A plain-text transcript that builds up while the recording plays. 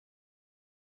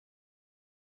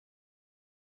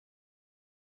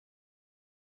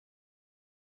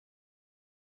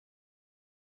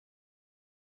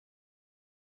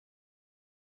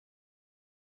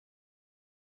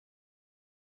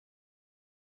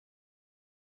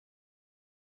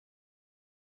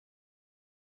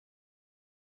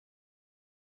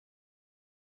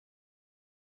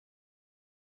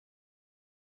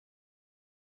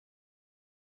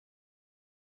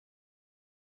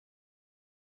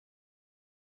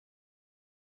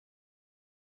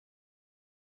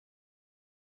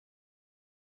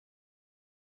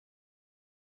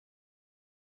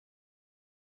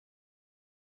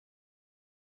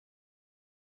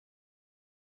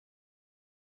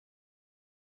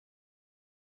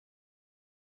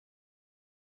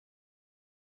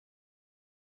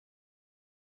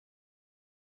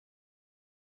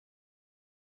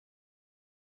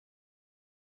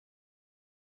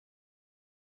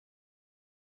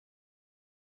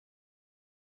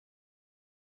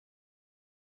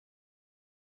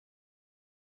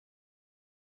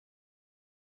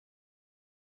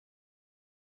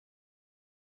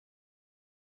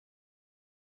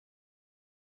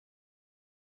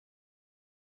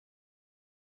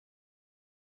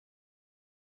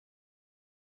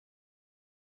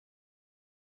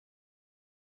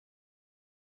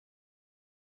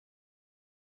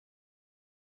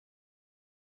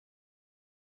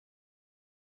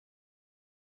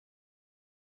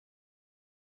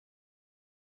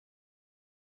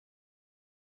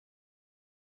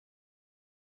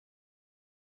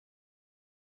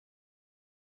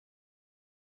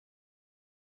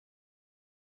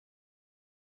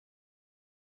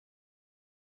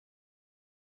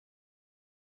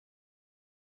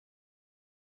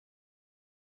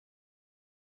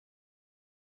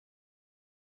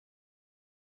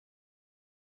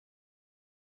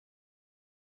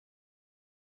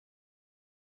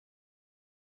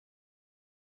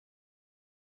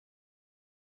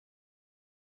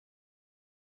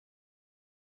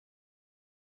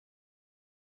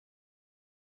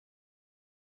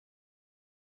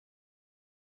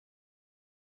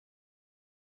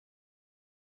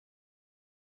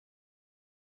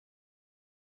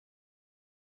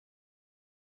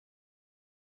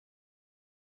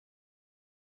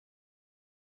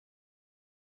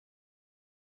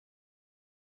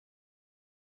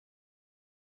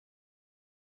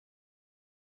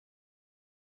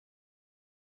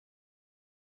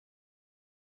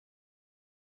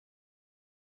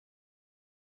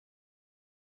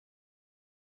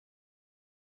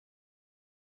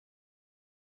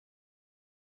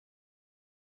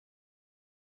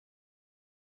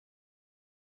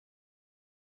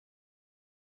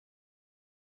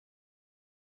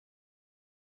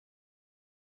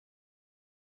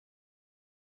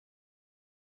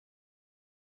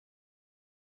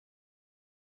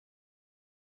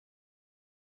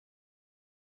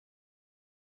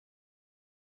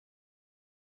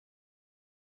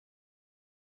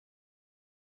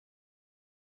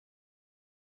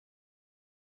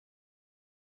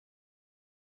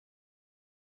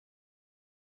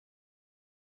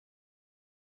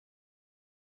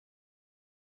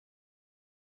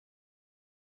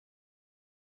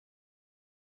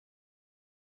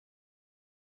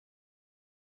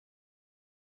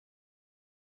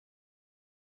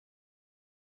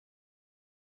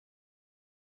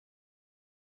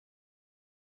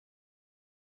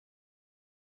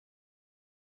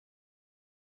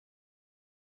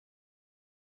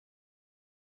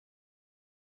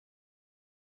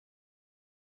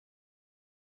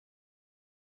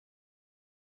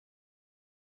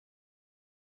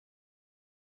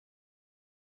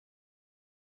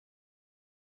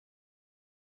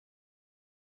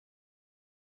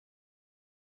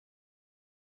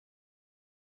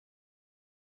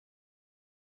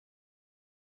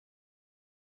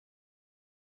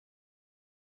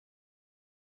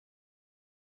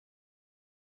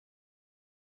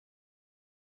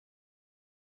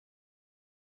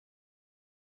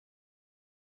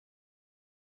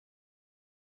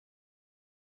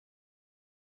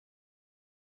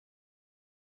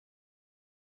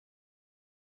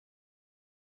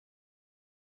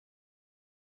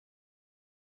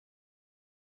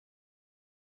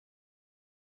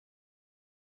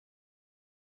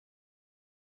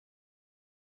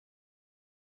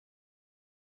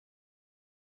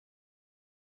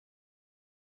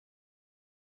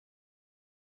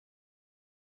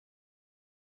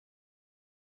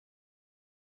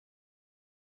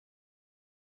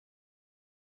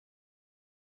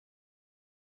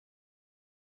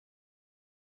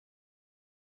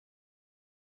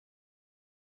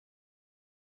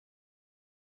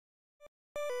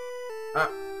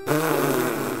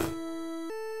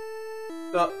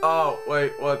Oh,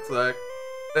 wait, one sec.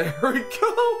 There we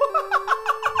go.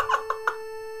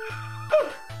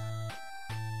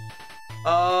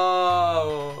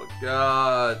 Oh,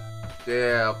 God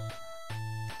damn.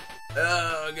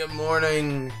 Good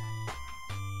morning.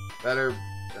 Better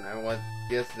than I was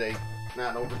yesterday.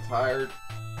 Not overtired.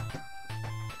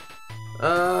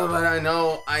 But I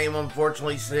know I am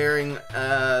unfortunately sharing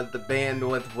the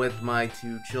bandwidth with my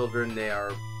two children. They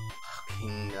are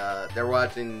fucking, they're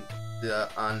watching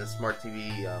on the smart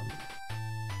TV,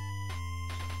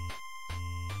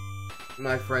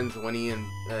 my friends Winnie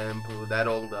and Pooh, that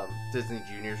old Disney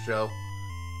Junior show.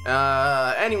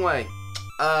 Anyway,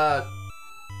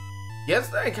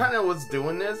 yesterday I kind of was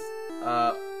doing this.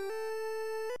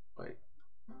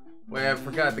 Wait, I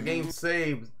forgot the game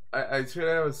saved. I should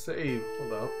have a save.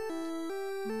 Hold up.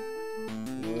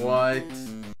 What?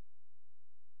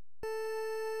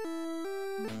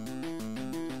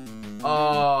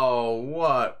 Oh,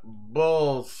 what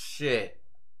bullshit.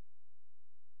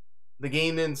 The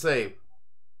game didn't save.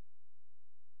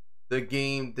 The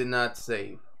game did not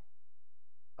save.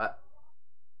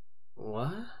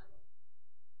 What?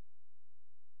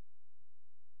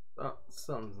 Oh,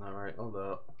 something's not right. Hold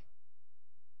up.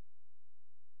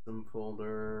 Some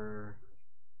folder.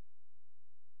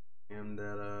 And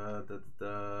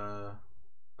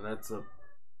that's a.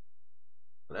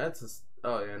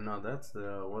 Oh yeah, no, that's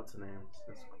the what's the name?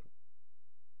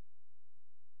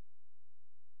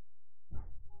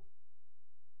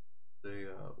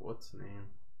 What's the name?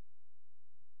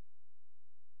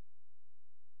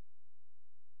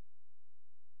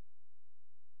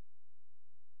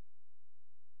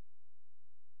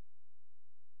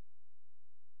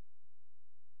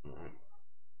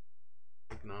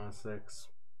 Agnostics.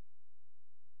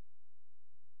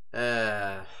 They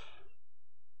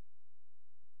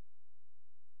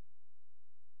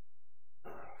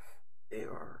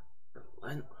are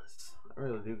relentless. I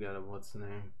really do get it. What's the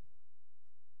name?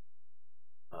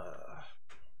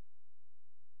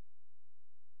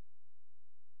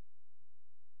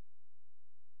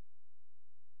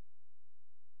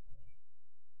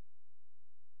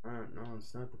 Alright, no,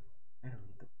 it's not the. The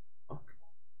fuck?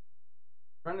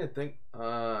 I'm trying to think.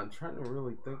 I'm trying to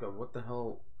really think of what the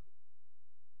hell.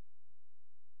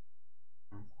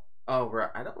 Oh, right.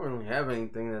 I don't really have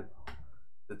anything that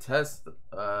to test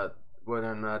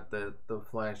whether or not the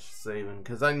flash saving,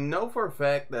 because I know for a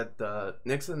fact that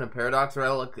Nixon and Paradox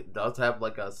Relic does have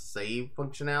like a save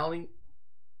functionality.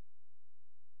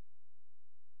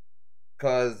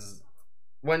 Because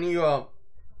when you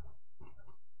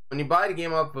buy the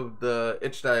game off of the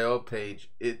itch.io page,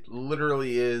 it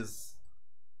literally is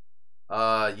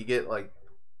you get like,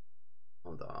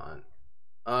 hold on.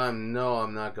 No,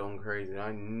 I'm not going crazy.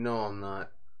 I know I'm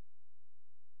not.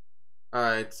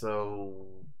 Alright, so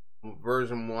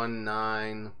version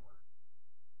 1.9.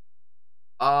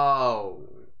 Oh,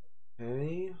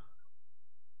 okay.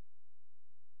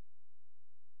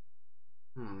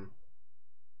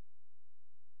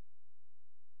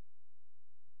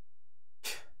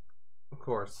 Of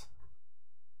course.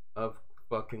 Of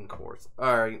fucking course.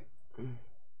 Alright.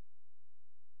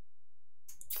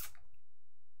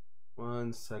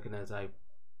 1 second as I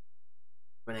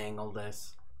finagle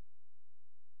this.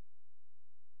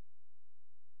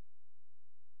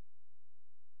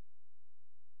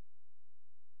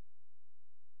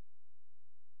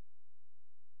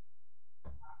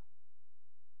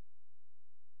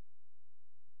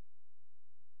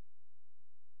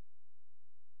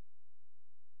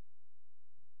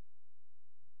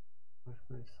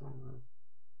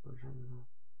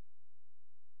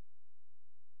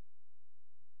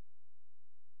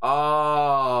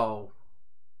 Oh,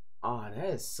 that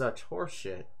is such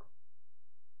horseshit.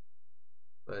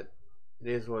 But it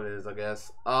is what it is, I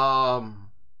guess. Oh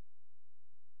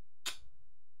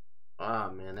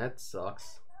man, that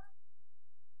sucks.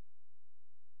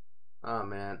 Oh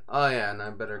man. Oh yeah, and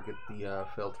I better get the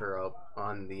filter up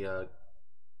on the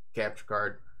capture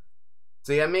card.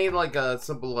 See, I made like a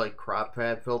simple like crop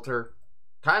pad filter.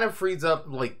 Kind of frees up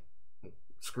like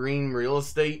screen real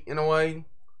estate in a way.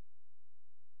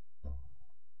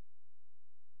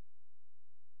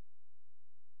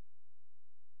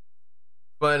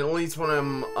 But at least when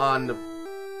I'm on the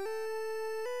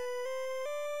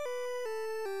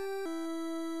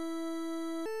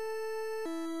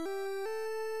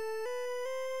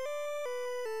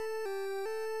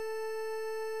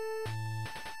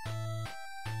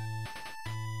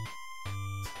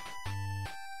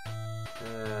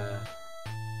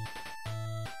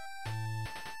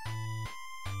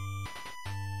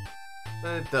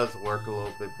it does work a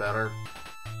little bit better.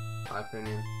 my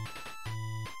opinion.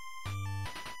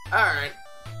 Alright.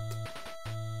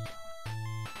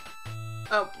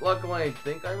 Oh, luckily I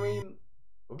think I made...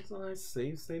 What was the last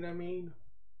save state I made?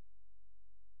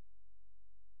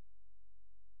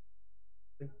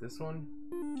 I think this one?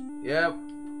 Yep.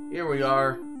 Here we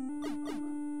are.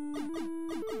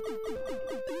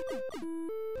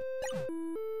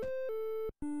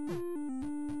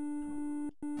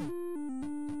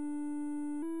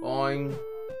 Boing.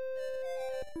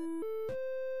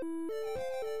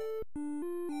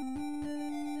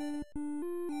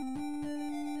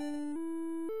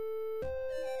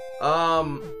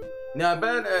 Now I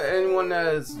bet anyone that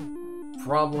has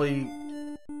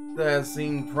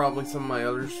seen probably some of my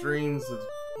other streams is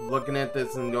looking at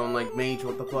this and going like, Mage,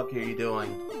 what the fuck are you doing?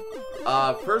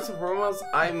 First and foremost,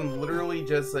 I'm literally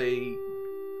just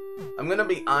I'm gonna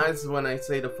be honest when I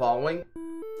say the following.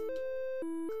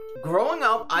 Growing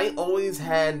up, I always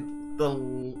had the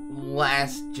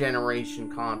last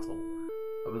generation console.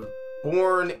 I was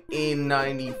born in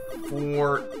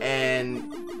 '94,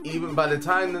 and even by the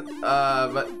time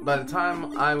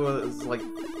I was like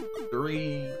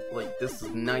 3, like this is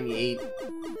 '98,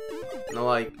 and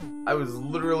like I was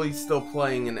literally still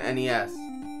playing an NES.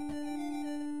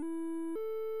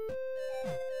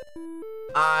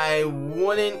 I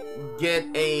wouldn't get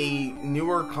a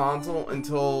newer console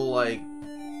until like,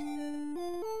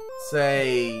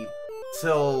 say,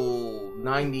 till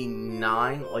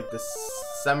 '99, like the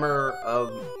summer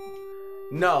of...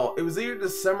 No, it was either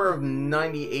December of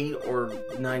 '98 or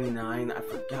 '99. I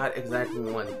forgot exactly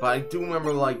when, but I do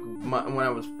remember like when I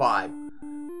was 5,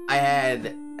 I had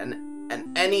an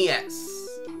NES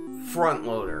front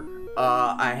loader.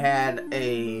 I had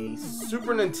a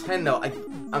Super Nintendo.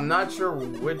 I'm not sure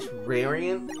which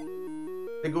variant. I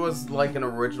think it was like an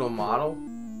original model.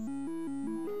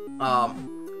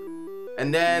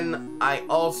 And then I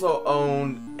also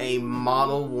owned a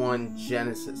Model 1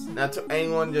 Genesis. Now, to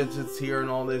anyone that's just hearing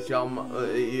all this, y'all,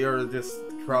 you're just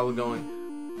probably going,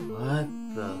 what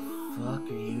the fuck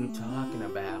are you talking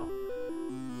about?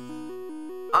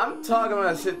 I'm talking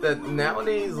about shit that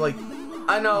nowadays, like,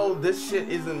 I know this shit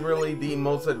isn't really the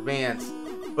most advanced,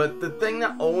 but the thing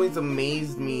that always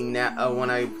amazed me now when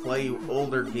I play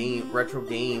older retro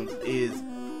games is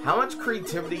how much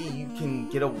creativity you can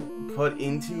put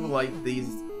into like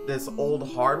this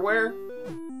old hardware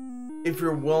if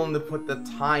you're willing to put the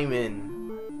time in.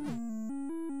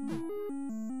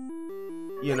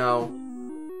 You know,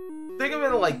 think of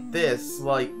it like this.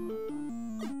 Like,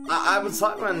 I was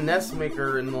talking about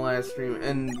Nesmaker in the last stream,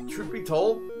 and truth be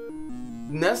told,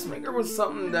 Nesmaker was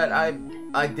something that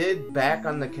I did back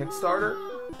on the Kickstarter,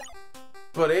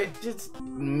 but it just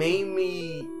made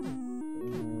me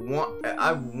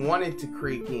I wanted to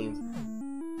create games,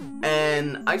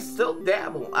 and I still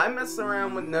dabble. I mess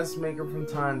around with Nesmaker from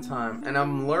time to time, and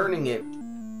I'm learning it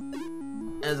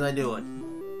as I do it.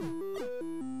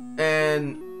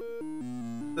 And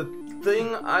the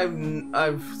thing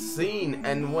I've seen,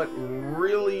 and what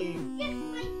really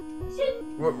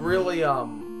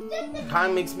kind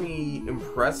of makes me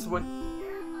impressed with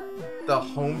the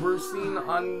homebrew scene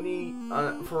on the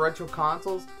for retro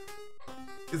consoles,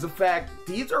 is the fact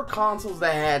these are consoles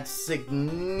that had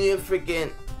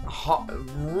significant,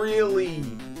 really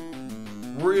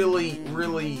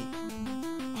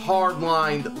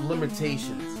hard-lined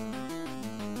limitations.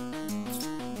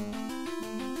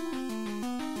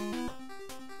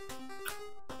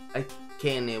 I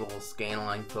can't enable a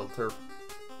scanline filter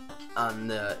on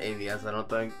the AVS, I don't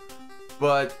think.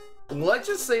 But let's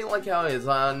just say it like how it is.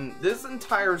 On this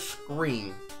entire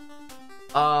screen,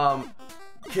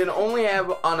 can only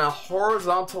have on a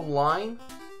horizontal line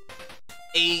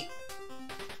 8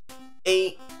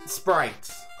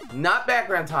 sprites, not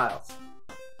background tiles.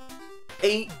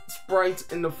 8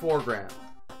 sprites in the foreground.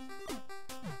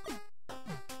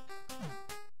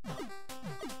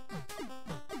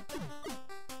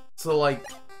 So like,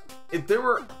 if there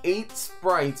were 8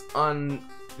 sprites on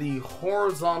the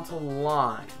horizontal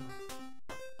line,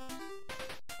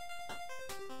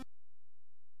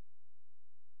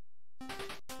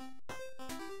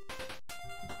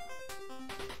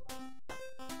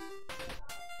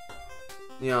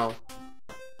 you know,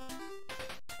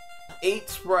 8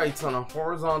 sprites on a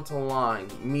horizontal line,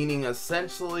 meaning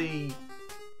essentially,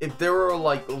 if there were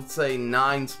like, let's say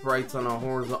 9 sprites on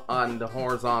the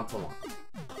horizontal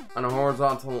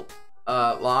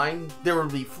line, there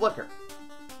would be flicker.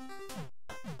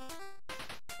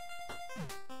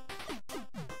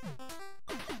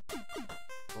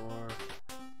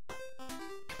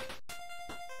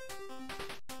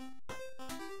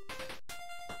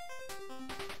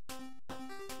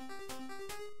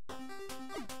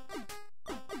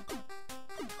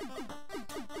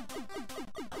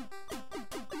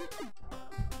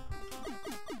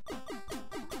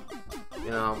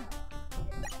 you know.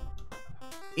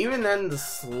 Even then, the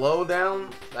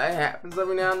slowdown that happens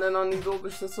every now and then on these older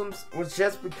systems was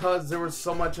just because there was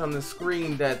so much on the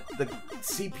screen that the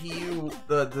CPU,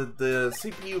 the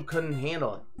CPU couldn't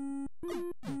handle it.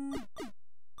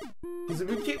 Because if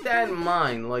you keep that in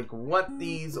mind, like what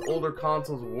these older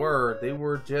consoles were, they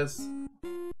were just,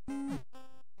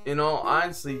 you know,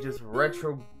 honestly, just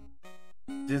retro,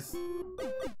 just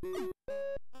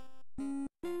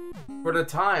for the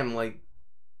time, like,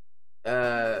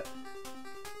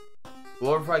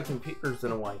 glorified computers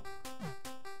in a way.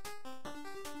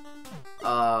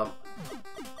 Oh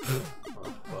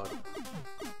fuck.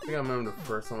 I think I remember the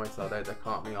first time I saw that, that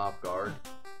caught me off guard.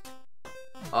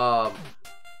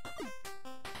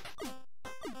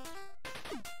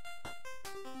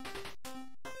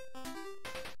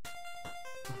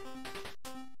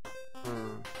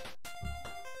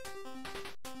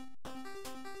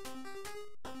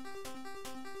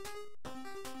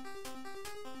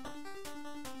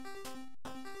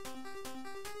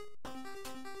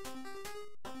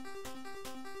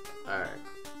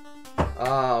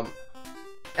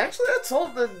 Actually, that's all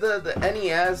the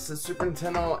NES, the Super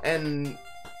Nintendo, and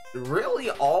really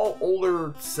all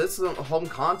older system home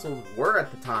consoles were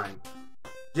at the time.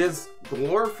 Just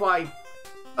glorified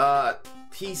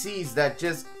PCs that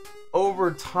just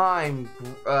over time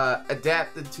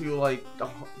adapted to like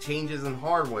changes in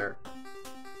hardware.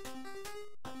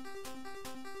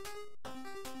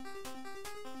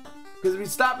 Because if you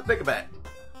stop and think about it,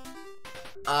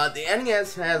 the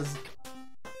NES has,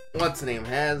 what's the name,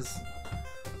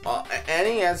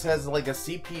 NES has like a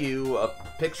CPU, a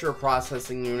picture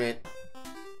processing unit,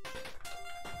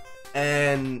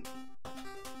 and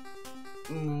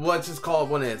let's just call it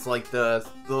what it is. Like the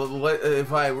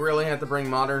if I really had to bring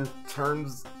modern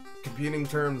terms, computing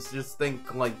terms, just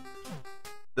think like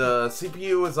the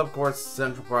CPU is of course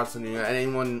central processing unit.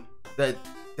 Anyone that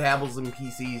dabbles in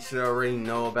PCs should already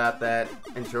know about that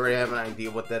and should already have an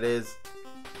idea what that is.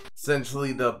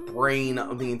 Essentially the brain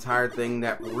of the entire thing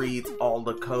that reads all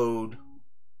the code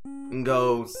and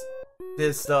goes,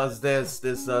 this does this,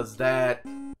 this does that.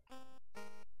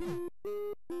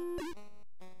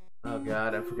 Oh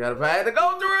god, I forgot if I had to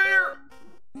go through here!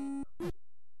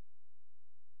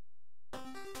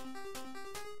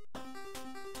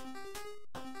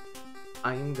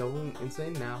 I am going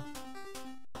insane now.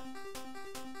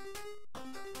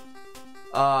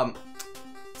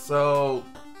 So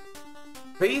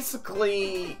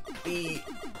basically, the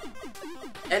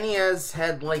NES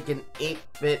had like an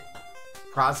 8-bit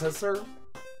processor,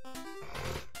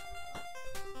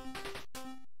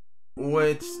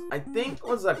 which I think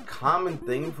was a common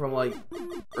thing for like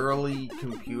early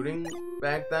computing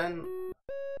back then.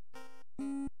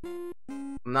 I'm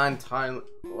not entirely,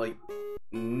 like,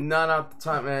 not off the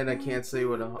top of my head, I can't say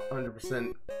with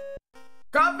 100%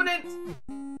 confidence.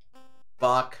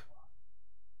 Fuck.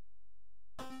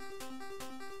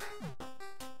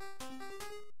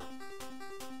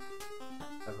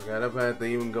 I forgot if I had to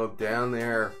even go down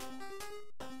there.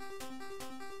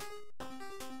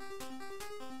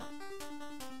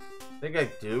 I think I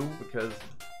do, because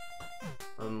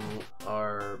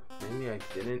or maybe I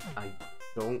didn't. I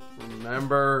don't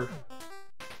remember.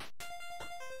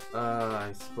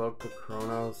 I spoke to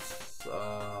Kronos.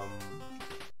 Oh,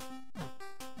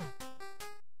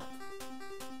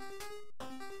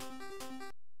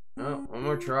 one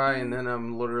more try, and then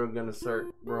I'm literally gonna start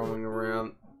roaming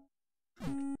around.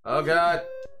 Oh god!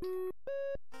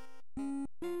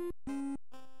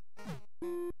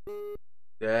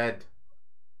 Dead.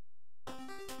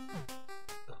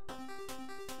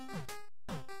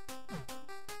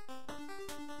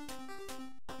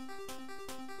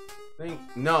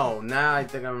 No, now I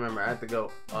think I remember. I have to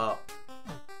go up.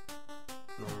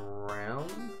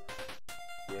 Around?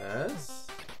 Yes.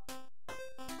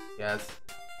 Yes.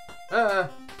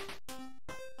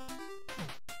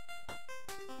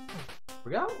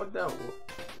 Forgot what that was.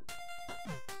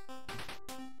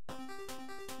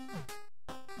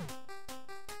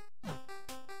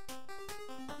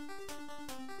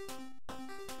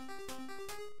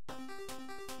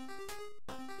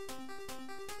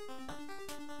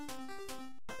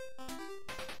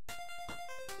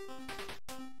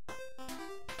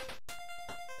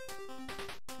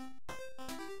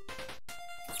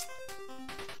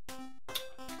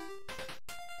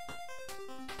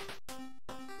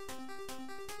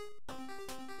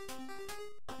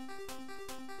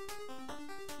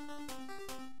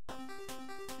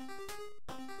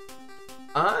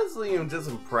 Honestly, I'm just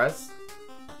impressed.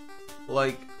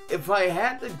 Like, if I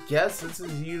had to guess, this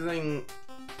is using,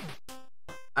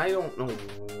 I don't know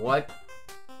what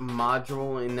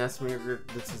module in Nesmaker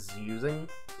this is using.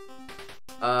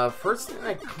 First thing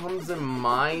that comes in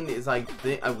mind is I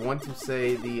want to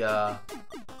say the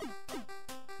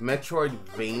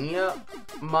Metroidvania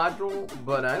module,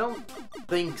 but I don't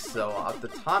think so. Off the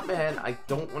top of my head, I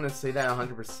don't want to say that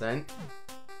 100%.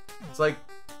 It's like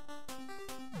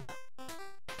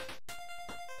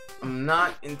I'm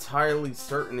not entirely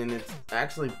certain, and it's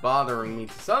actually bothering me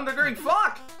to some degree.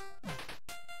 Fuck!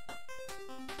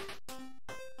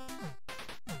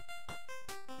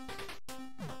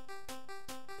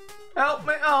 Help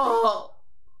me! Oh!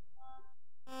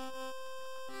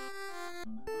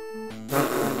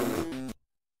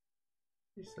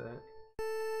 You said.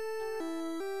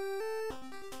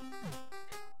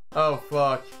 Oh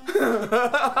fuck!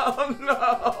 Oh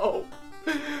no!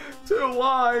 2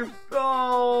 lives!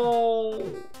 No!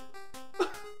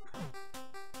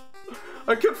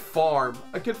 I could farm.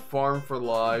 I could farm for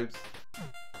lives.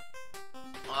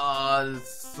 Ah, this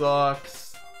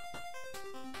sucks.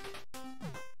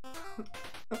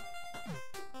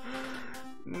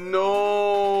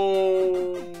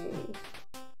 No.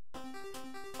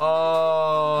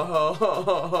 Oh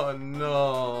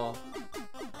no.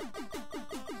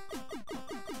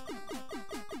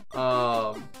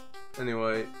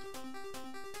 Anyway.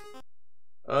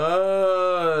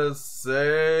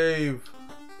 Save.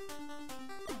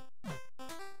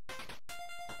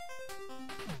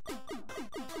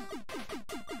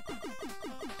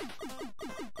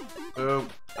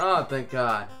 Oh, thank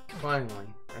God. Finally.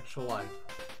 Actual life.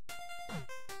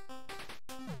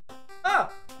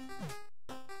 Ah!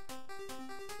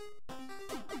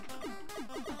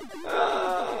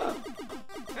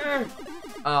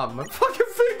 My fucking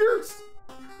fingers!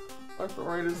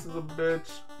 Arthritis is a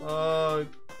bitch. No.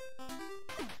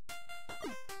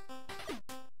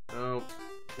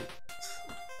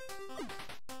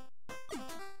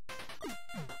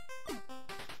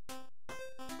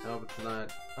 No, but it's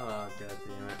not. Oh, god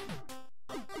damn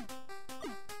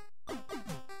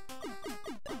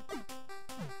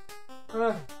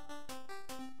it.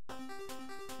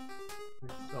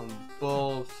 Some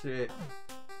bullshit.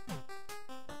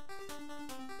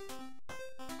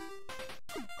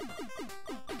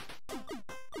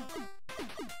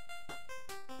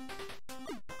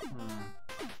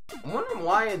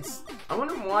 I'm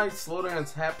wondering why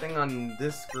slowdown's happening on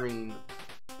this screen.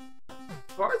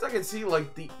 As far as I can see,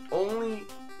 like the only.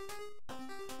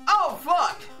 Oh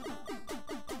fuck!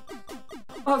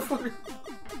 Oh fucker!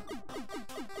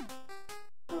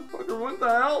 Oh fucker! What the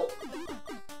hell?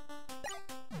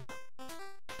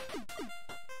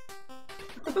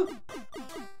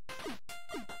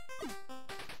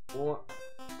 What?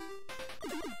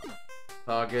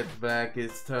 Target's back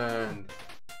is turned.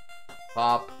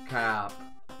 Pop cap.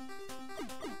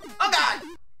 Oh god!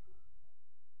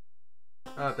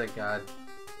 Oh thank God.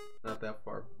 Not that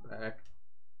far back.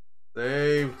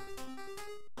 Save.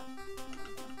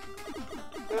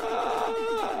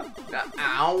 Ah!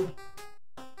 Ow!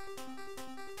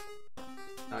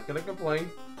 Not gonna complain.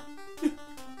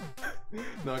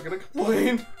 Not gonna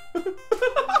complain.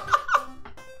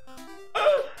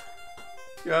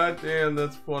 God damn,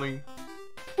 that's funny.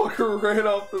 Fucker ran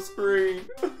off the screen.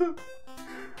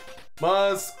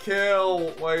 Must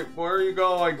kill. Wait, where are you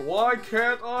going? Why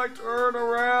can't I turn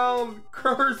around?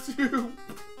 Curse you.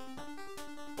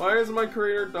 Why has my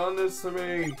creator done this to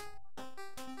me?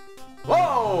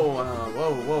 Whoa!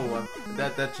 Whoa.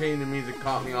 That change in music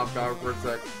caught me off guard for a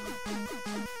sec.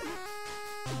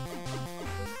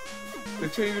 The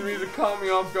change in music caught me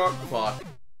off guard. Fuck.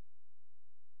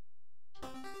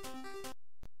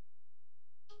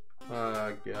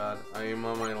 Oh god, I am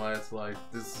on my last life.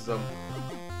 This is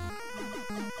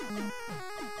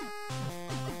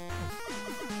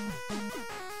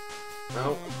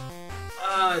Nope.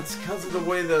 It's because of the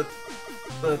way the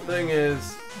thing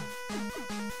is.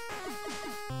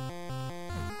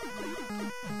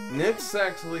 Nyx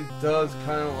actually does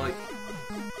kind of like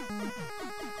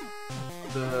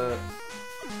the.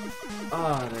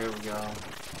 There we go.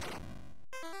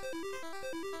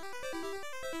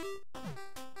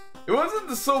 It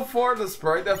wasn't so far the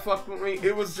sprite that fucked with me,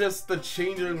 it was just the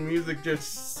change in music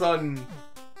just sudden.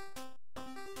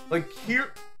 Like,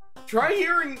 try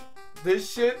hearing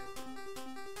this shit.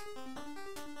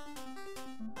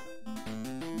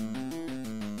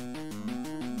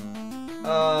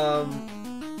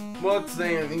 What's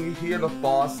saying, you hear the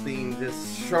boss theme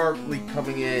just sharply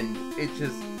coming in, it's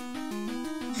just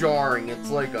jarring, it's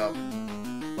like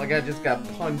I just got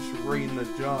punched right in the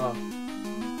jaw.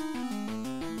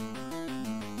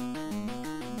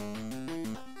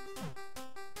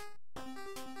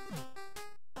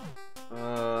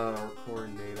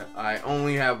 Recording data. I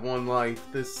only have one life.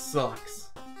 This sucks.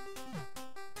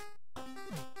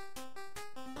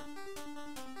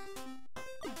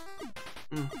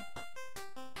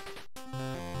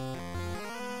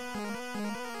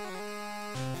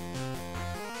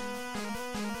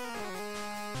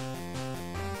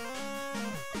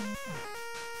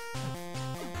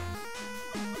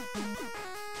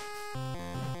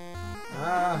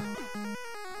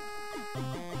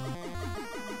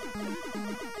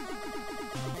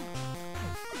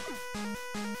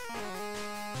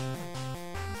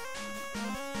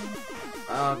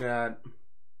 Oh god.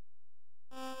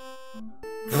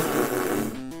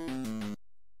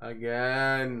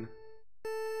 Again.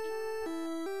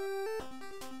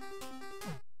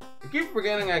 I keep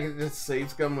forgetting I can just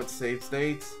save scum with save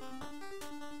states.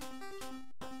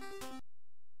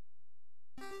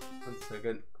 One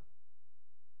second.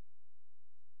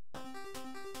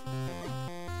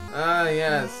 Ah,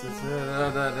 yes. It's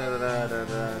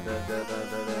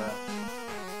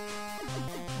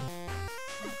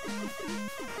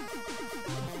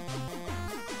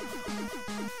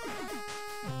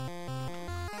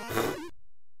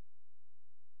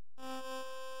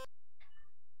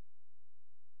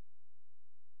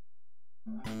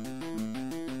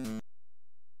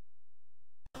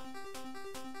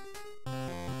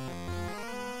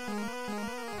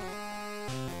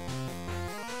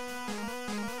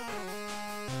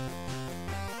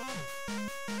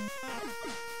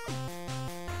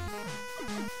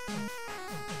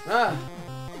ah.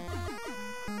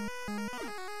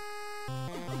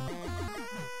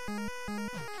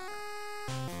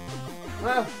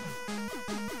 Ah.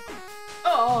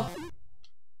 Oh.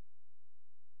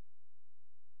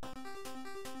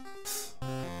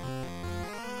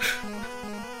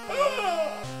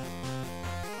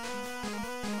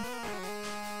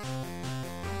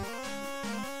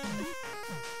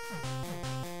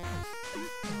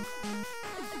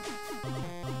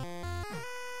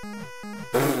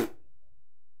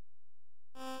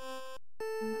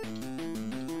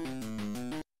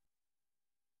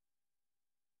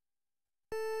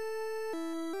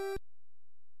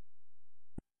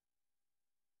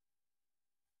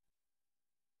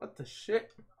 What the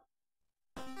shit?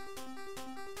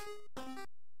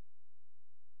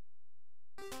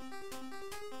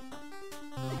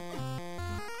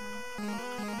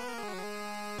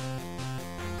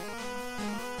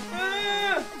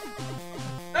 Ah!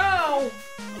 No!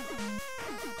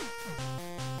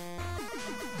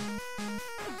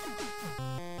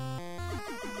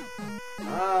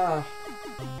 Ah.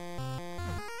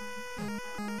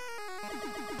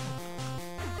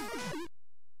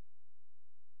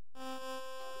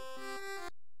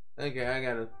 Okay, I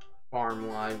gotta farm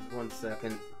live. 1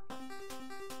 second.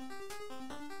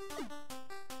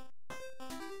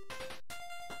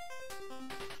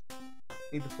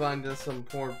 Need to find just some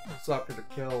poor sucker to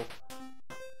kill.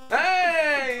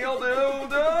 Hey! You'll do!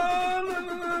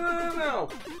 No!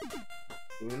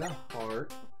 Even a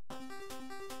heart.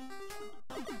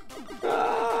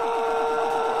 Ah!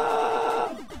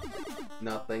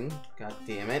 Nothing. God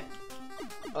damn it.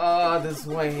 Oh, this is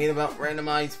what I hate about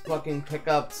randomized fucking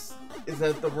pickups. Is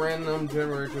that the random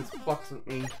generator just fucks with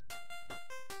me.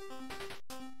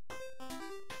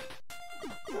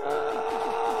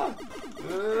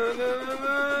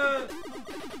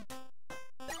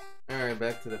 Alright,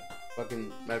 back to the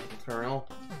fucking medical terminal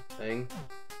thing.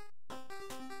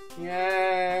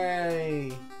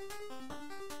 Yay!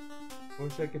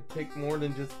 Wish I could take more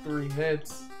than just 3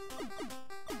 hits.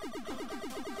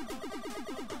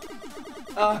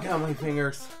 Oh, I got my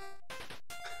fingers.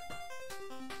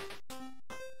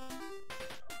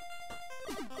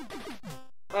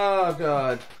 Oh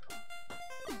god.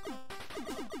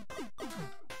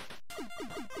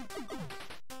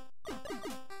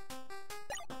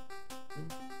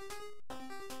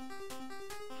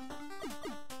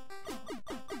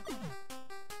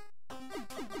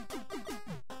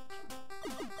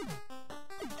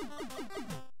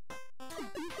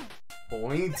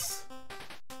 Points?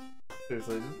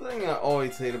 Seriously, the thing I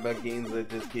always hate about games that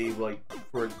just gave, like,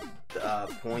 for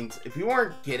points, if you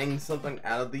weren't getting something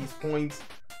out of these points,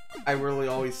 I really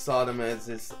always saw them as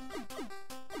this,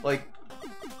 like,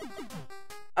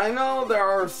 I know there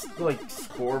are, like,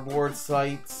 scoreboard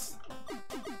sites,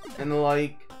 and,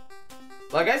 like,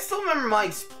 I still remember my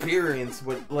experience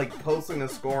with, like, posting a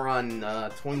score on,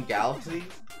 Twin Galaxies.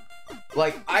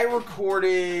 Like, I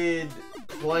recorded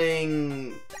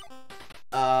playing,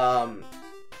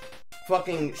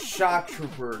 fucking Shock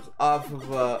Troopers off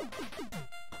of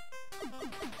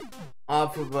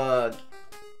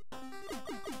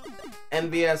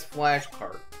MVS flash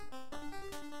card.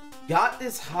 got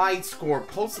this high score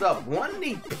posted up. One of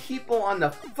the people on the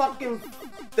fucking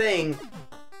thing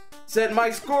said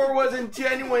my score wasn't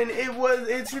genuine.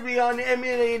 It should be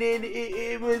unemulated.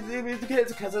 It was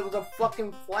because it was a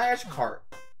fucking flash cart.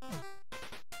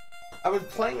 I was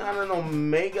playing on an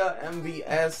Omega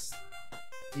MVS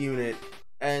unit,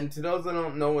 and to those that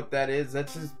don't know what that is,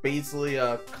 that's just basically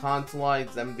a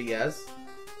consoleized MVS.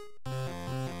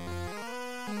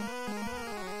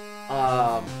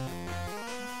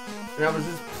 And I was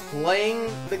just playing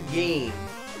the game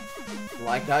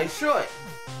like I should.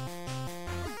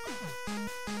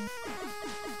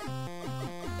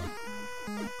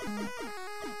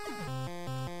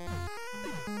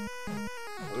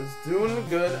 I was doing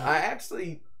good. I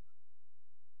actually,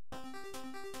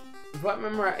 if I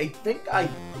remember, I think I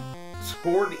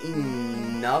scored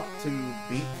enough to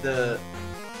beat the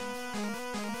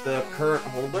current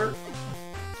holder.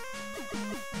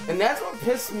 And that's what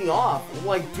pissed me off.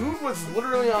 Like, dude was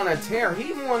literally on a tear. He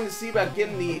even wanted to see about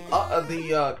getting the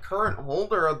current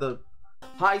holder of the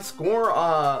high score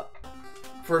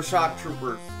for Shock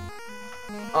Troopers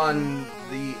on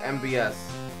the MVS.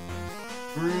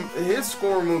 His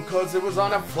score moved because it was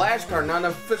on a flash card, not an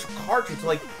official cartridge.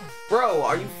 Like, bro,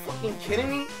 are you fucking kidding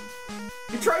me?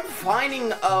 You tried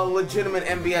finding a legitimate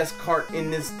MVS cart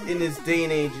in this day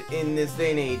and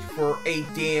age for a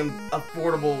damn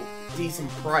affordable, decent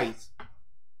price.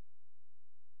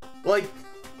 Like,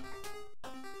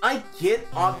 I get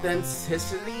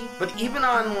authenticity, but even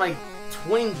on like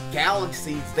Twin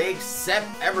Galaxies, they accept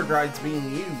EverDrives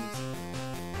being used.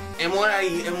 And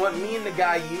what me and the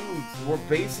guy used were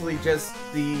basically just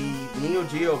the Neo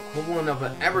Geo equivalent of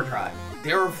an EverDrive.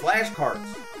 They were flash cards.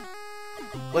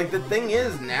 Like, the thing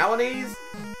is, nowadays,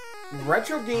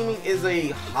 retro gaming is a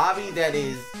hobby that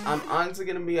is, I'm honestly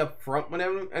gonna be upfront with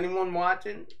anyone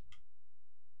watching.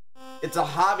 It's a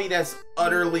hobby that's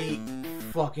utterly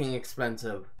fucking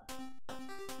expensive.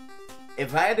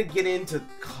 If I had to get into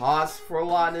cost for a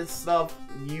lot of this stuff,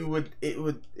 it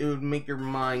would make your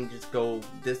mind just go,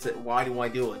 why do I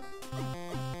do it?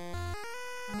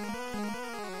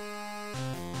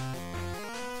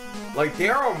 Like,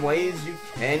 there are ways you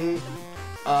can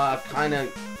kind of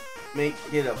make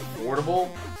it affordable,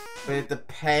 but it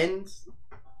depends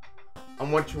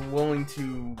on what you're willing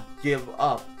to give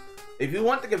up. If you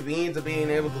want the convenience of being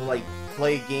able to, like,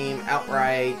 play a game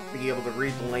outright, be able to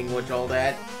read the language, all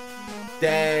that,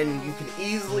 then you can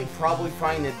easily probably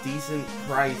find a decent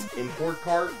price import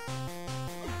cart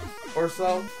or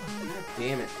so. God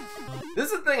damn it.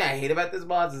 This is the thing I hate about this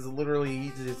boss, is literally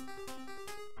he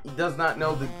does not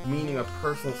know the meaning of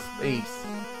personal space.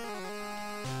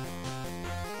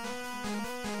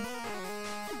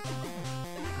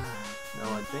 No,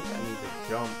 I think I need to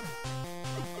jump.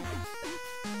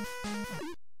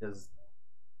 Because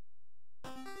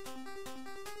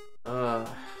alright.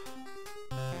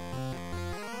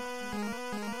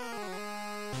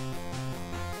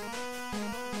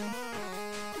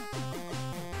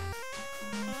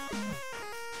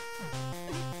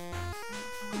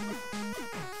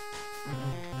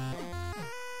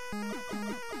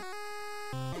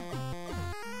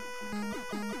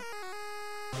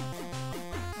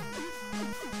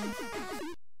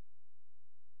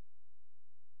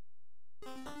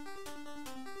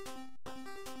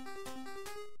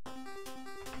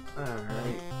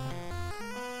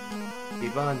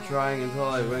 Keep on trying until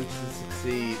I eventually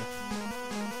succeed.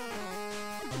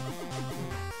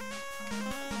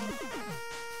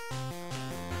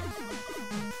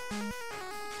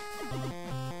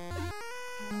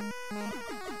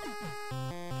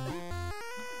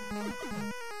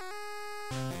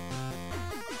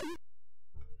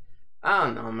 I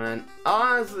don't know, man.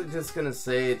 Honestly, just gonna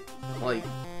say it, like,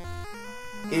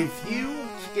 if you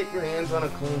get your hands on a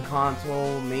clean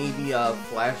console, maybe a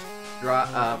flash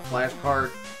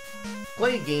card,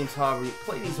 play games however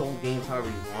play these old games however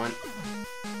you want.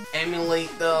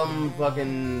 Emulate them,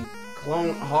 fucking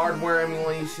clone hardware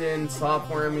emulation,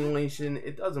 software emulation.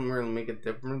 It doesn't really make a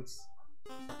difference.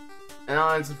 And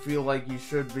I honestly feel like you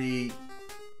should be,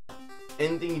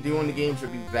 anything you do in the game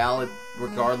should be valid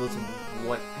regardless of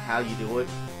how you do it.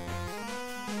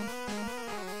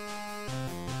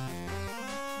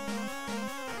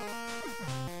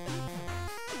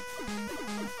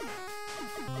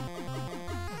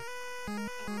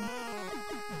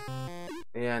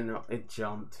 Yeah, no, it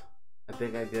jumped. I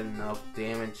think I did enough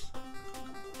damage.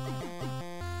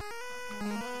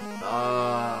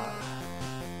 I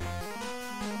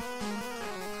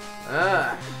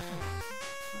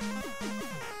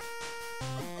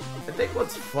think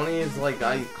what's funny is, like,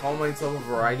 I call myself a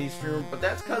variety streamer, but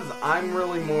that's because I'm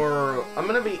really more, I'm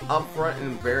gonna be upfront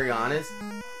and very honest.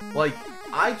 Like,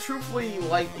 I truthfully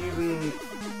like using,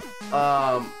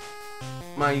 my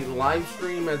live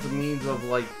stream as a means of,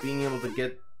 like, being able to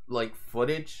get, like,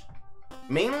 footage.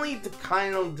 Mainly to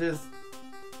kind of just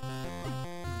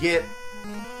get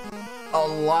a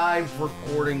live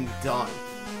recording done.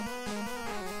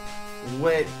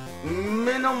 With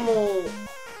minimal,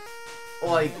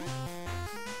 like,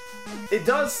 it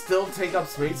does still take up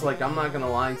space. Like, I'm not gonna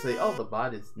lie and say, oh, the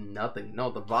VOD is nothing. No,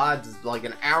 the VOD is like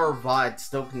an hour VOD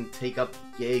still can take up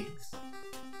gigs.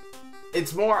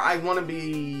 It's more, I'm more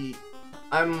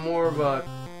of a,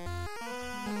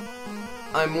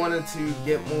 I wanted to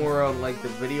get more of, like, the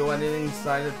video editing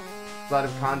side of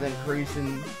content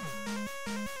creation,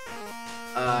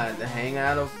 the hang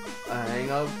of.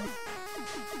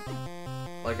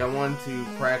 Like, I wanted to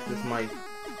practice my,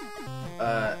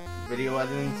 video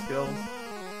editing skills.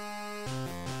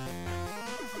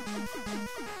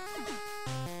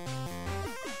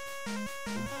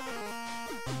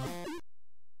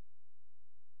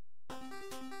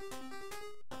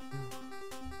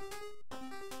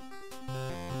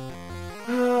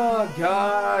 Oh,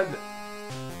 God.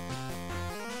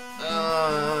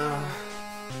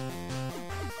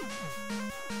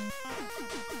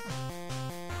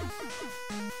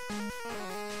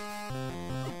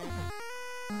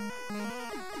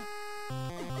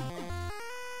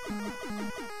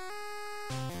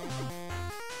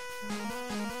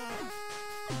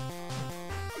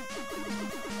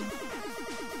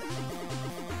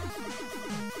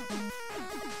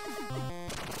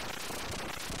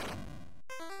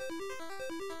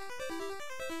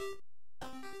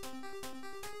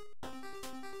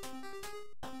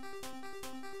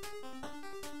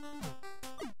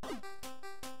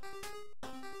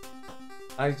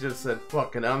 I just said,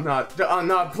 fuck it, I'm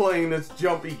not playing this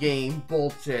jumpy game.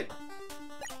 Bullshit.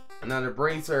 Another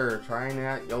bracer. Trying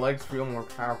that. Your legs feel more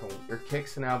powerful. Your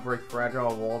kicks now break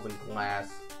fragile walls and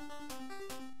glass.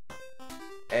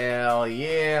 Hell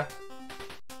yeah.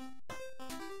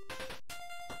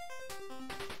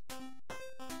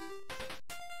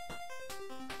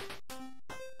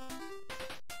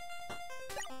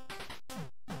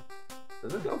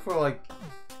 Does it go for, like...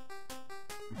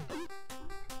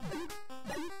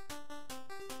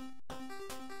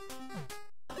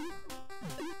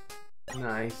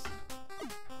 Nice.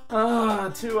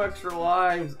 Ah, 2 extra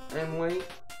lives. And wait.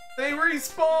 They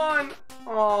respawn!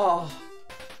 Oh.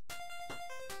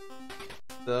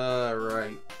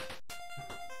 Right.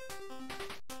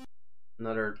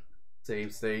 Another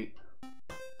save state.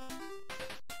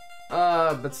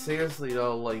 But seriously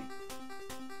though, like...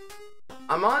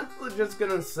 I'm honestly just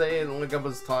gonna say, like I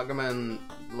was talking about,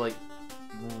 like...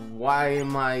 Why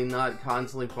am I not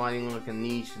constantly finding, like, a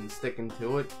niche and sticking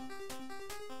to it?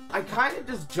 I kind of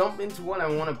just jump into what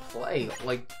I want to play.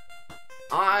 Like,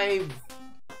 I've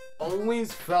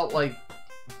always felt like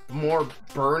more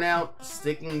burnout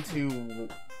sticking to,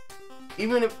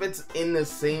 even if it's in the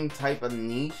same type of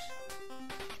niche,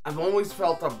 I've always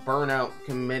felt a burnout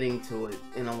committing to it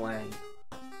in a way.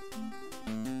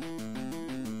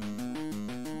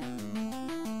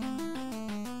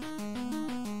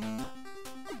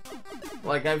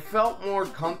 Like, I felt more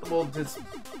comfortable just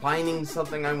finding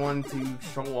something I wanted to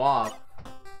show off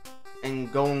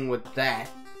and going with that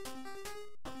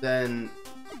than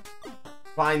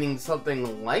finding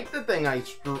something like the thing I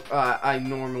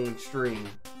normally stream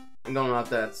and going off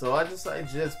that. So I decided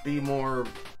to just be more,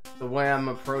 the way I'm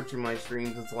approaching my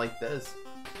streams is like this.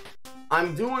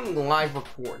 I'm doing live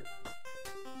recording,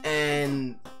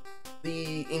 and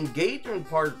the engagement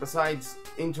part, besides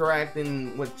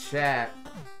interacting with chat,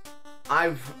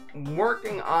 I'm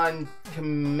working on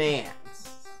commands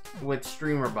with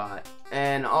StreamerBot.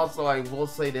 And also, I will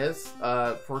say this,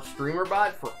 for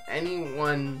StreamerBot, for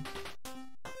anyone,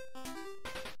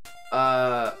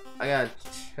 I gotta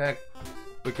check,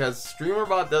 because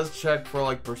StreamerBot does check for,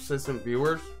 like, persistent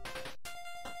viewers.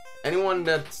 Anyone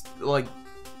that's, like,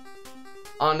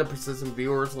 on the persistent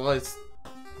viewers list,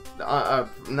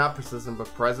 not persistent,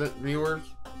 but present viewers,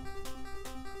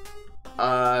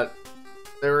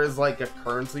 there is, like, a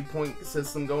currency point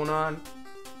system going on.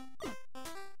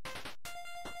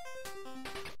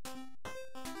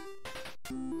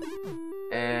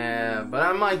 But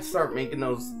I might start making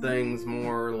those things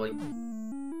more, like,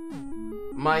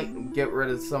 might get rid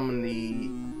of some of the,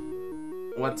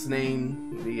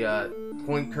 the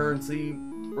point currency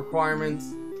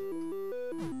requirements.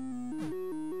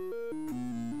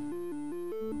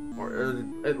 Or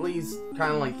at least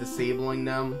kind of like disabling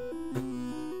them.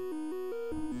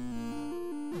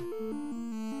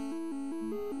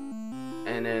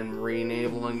 then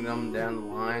re-enabling them down the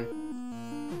line.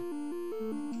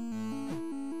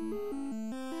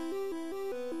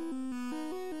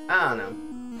 I don't know.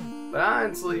 But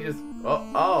honestly, just...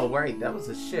 Oh, right, that was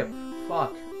a ship.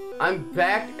 Fuck. I'm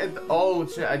back at the... Oh,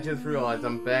 shit, I just realized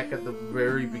I'm back at the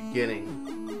very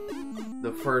beginning.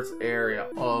 The first area.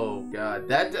 Oh, God.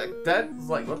 That's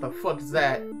like, what the fuck is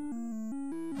that?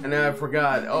 And then I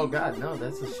forgot. Oh, God, no,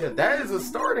 that's a shit. That is a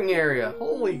starting area.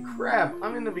 Holy crap.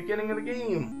 I'm in the beginning of the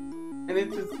game. And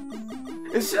it just...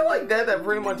 It's shit like that that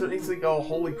pretty much makes me go,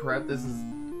 holy crap, this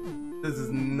is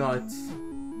nuts.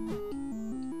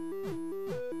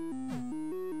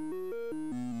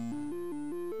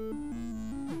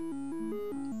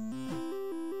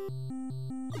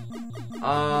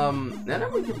 Now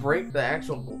that we can break the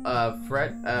actual,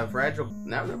 fragile,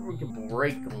 now that we can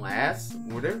break glass,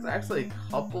 well, there's actually a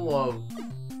couple of...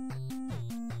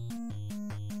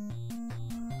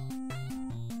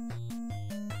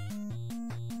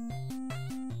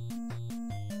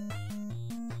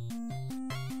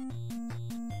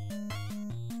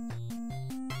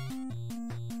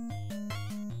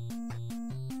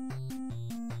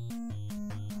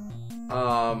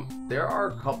 there are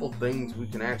a couple things we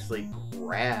can actually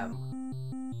grab.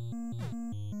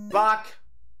 Fuck!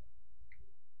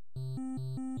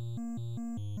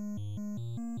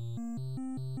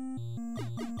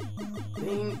 I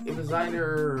think it was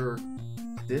either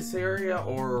this area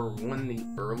or one of the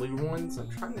early ones. I'm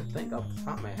trying to think off the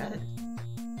top of my head.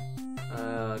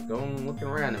 Going looking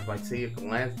around. If I see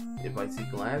glass,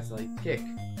 I kick.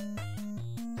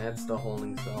 That's the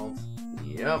holding cells.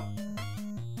 Yep.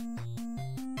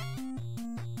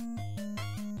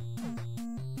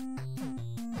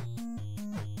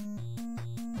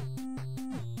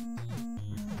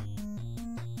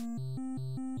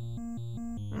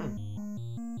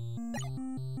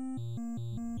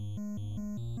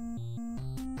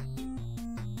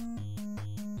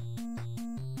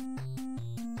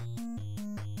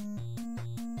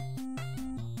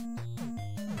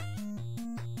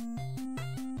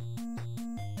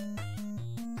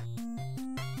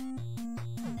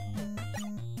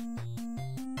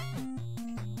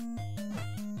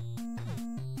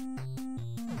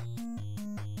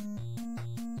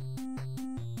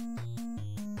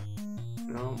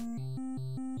 No.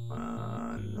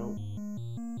 Nope.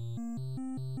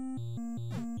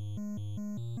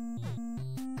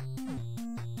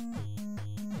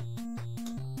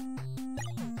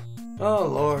 Oh,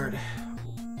 Lord.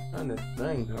 I'm trying to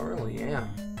think. I really am.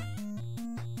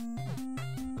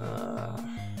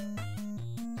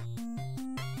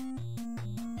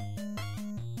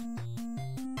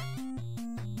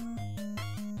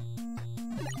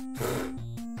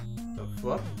 The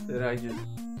fuck did I just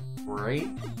break?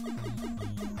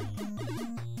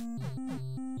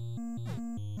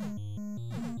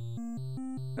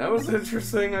 That was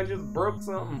interesting. I just broke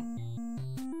something.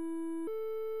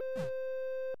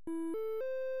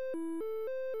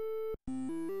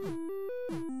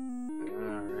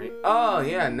 Alright. Oh,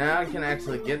 yeah, now I can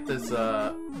actually get this,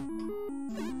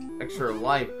 extra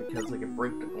life because I can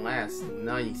break the glass.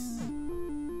 Nice.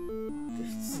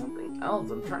 There's something else.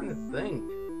 I'm trying to think.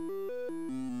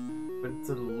 But it's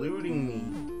eluding me.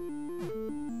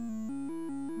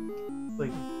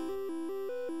 Like...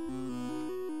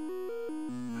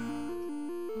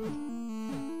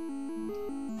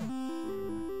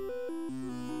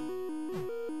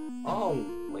 Oh,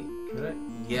 wait, could I?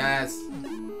 Yes!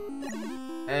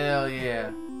 Hell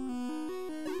yeah.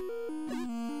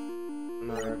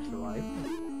 Another extra life.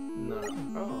 No.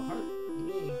 Oh, heart.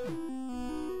 Yay.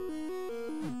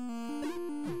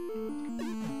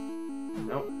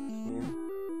 Nope. Can't.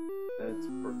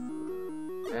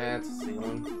 That's a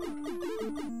ceiling.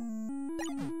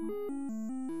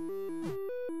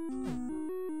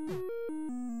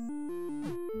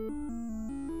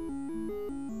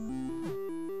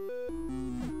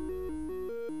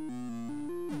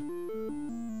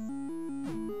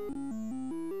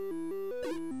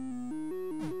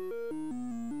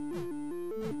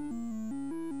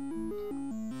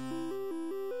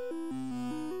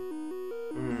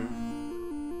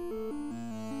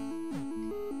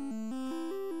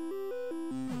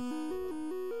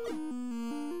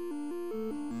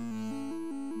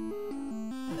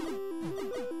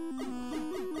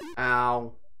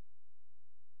 Ow.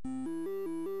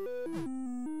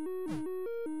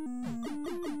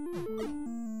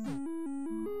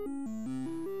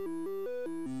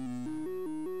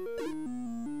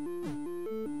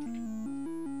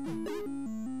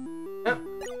 Yep.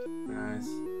 Nice.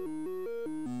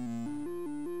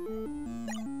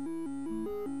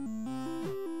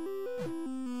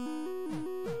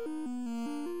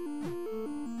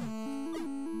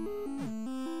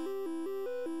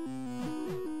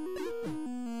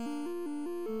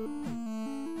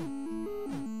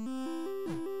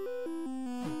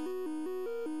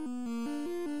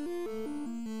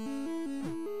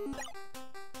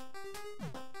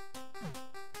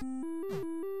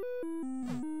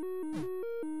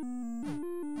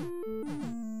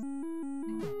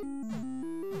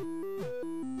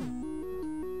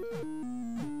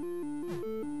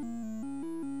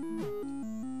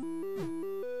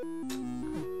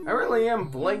 goddamn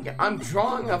blank. I'm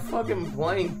drawing a fucking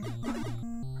blank.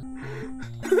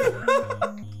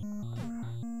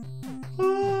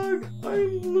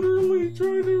 I'm literally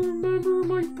trying to remember.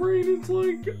 My brain is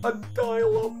like a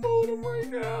dial-up modem right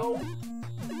now.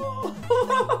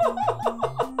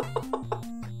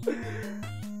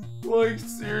 Like,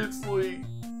 seriously.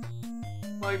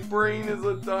 My brain is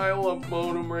a dial-up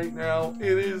modem right now.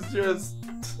 It is just...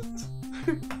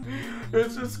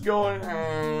 it's just going...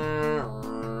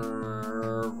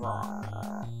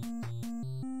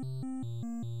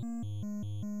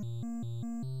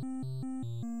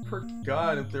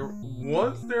 Forgot if there...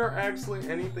 Was there actually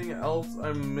anything else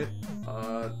I missed?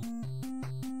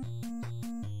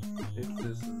 If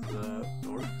this is,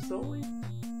 North Sully?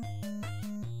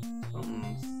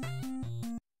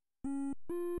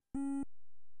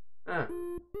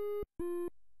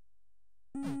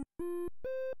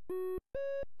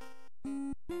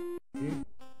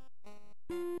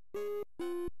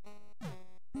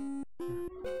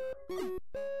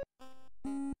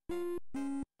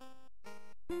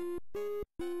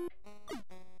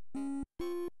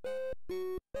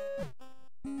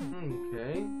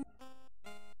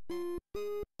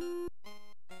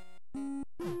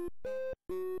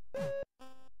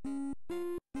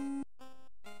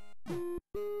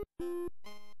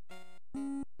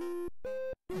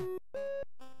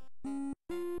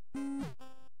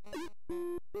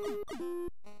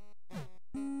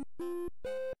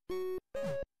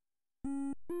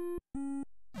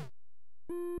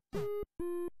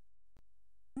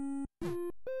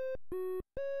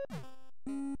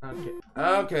 Okay.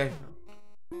 Okay.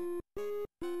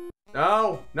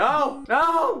 No! No!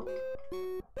 No!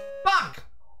 Fuck!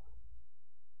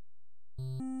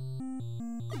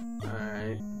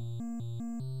 Alright.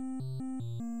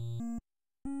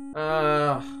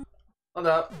 Hold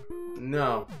up.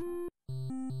 No.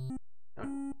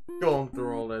 I'm going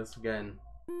through all this again.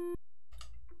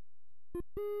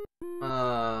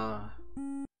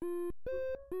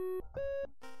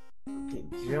 Okay,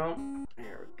 jump.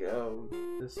 There we go.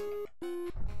 This.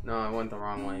 No, I went the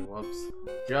wrong way. Whoops.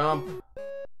 Jump.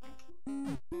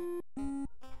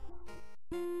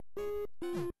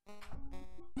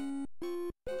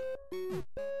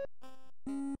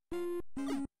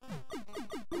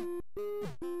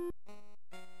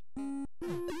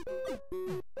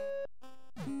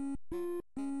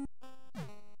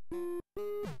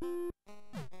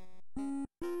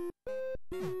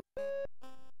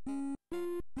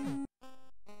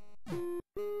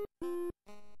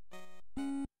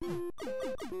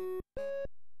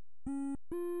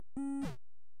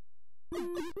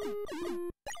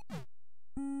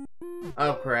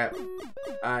 Oh crap.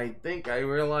 I think I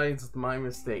realized my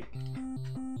mistake.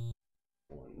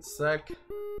 One sec.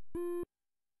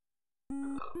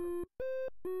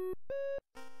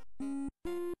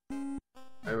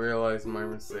 I realized my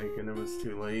mistake and it was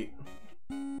too late.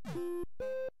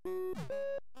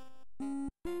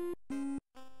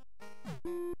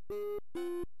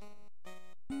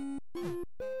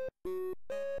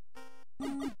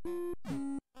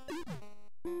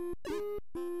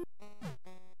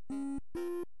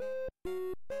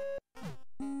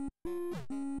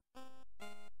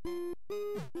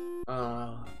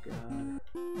 Oh god.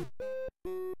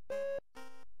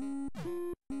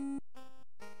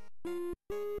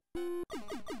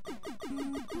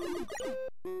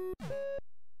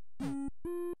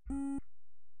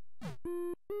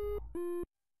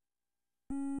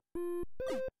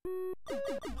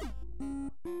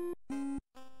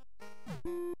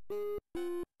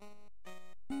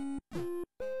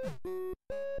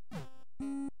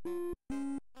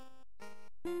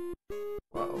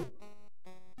 Whoa.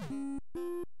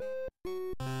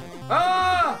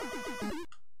 Ah!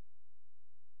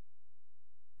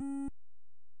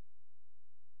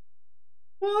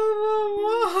 What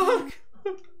the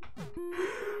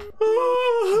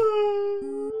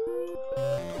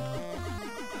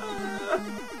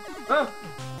fuck?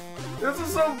 This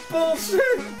is some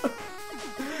bullshit!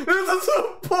 This is some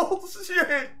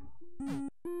bullshit!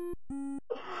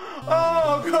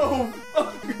 Oh, go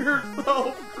fuck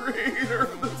yourself, creator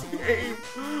of this game!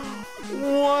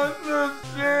 What the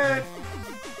shit?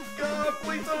 God,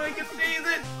 please tell me I can seize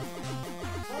it!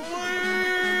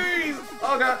 Please!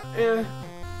 Oh god, yeah.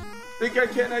 Think I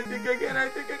can, I think I can, I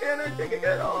think I can, I think I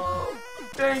can. Oh,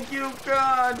 thank you,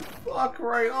 God! Fuck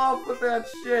right off with that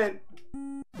shit!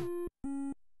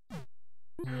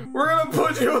 We're gonna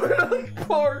put you in a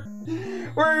part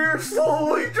where you're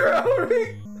slowly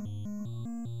drowning!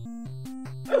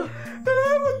 And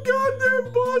I'm a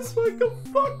goddamn boss fight, go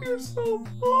fuck yourself!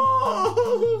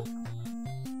 Oh.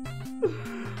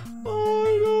 Oh,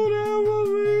 I don't have a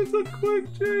it's a quick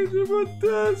change, but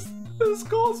this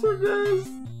calls for this.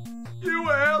 You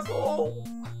asshole.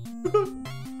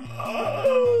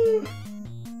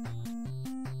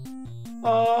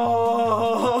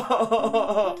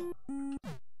 Oh.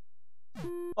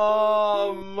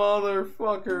 Oh,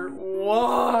 motherfucker.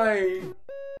 Why?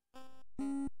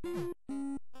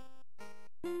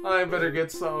 I better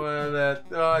get some out of that.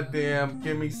 Oh, damn.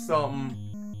 Give me something.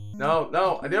 No,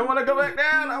 no. I didn't want to go back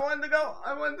down. I wanted to go.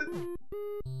 I wanted to.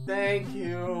 Thank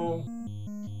you.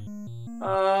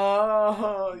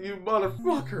 Oh, you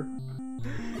motherfucker.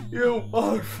 You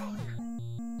motherfucker.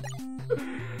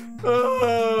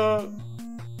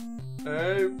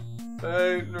 Hey,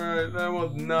 right, that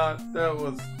was not, that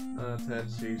was,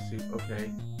 attached to suit,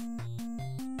 okay.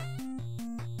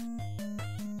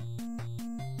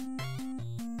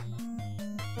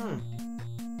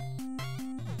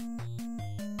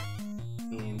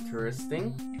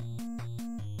 Interesting.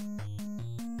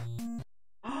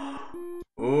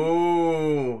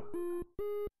 Ooh.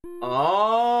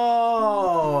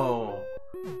 Oh.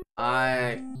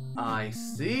 I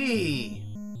see.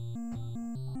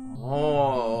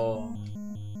 Oh.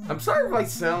 I'm sorry if I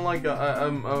sound like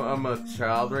I'm a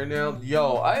child right now.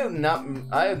 Yo, I have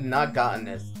not gotten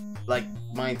this. Like,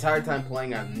 my entire time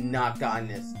playing, I've not gotten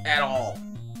this at all.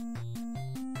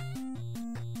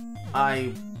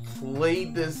 I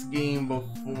played this game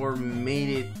before, made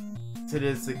it to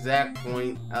this exact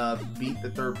point, beat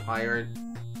the third pirate,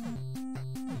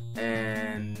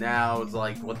 and now it's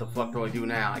like, what the fuck do I do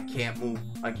now? I can't move,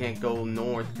 I can't go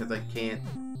north because I can't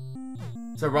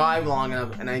survive long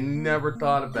enough, and I never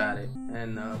thought about it.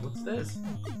 And what's this?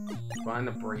 Find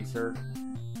a bracer.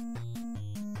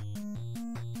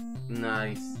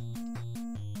 Nice.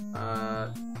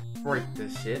 Break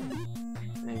this shit.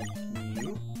 Thank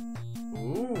you.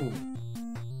 Ooh.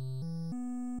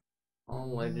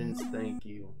 All legends, thank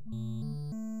you.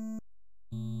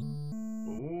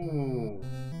 Ooh.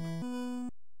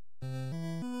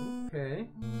 Okay.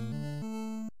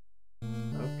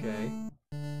 Okay.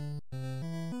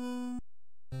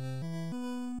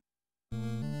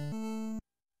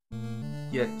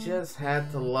 You just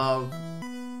had to love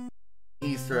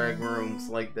Easter egg rooms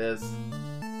like this.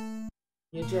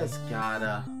 You just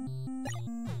gotta.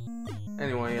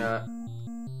 Anyway,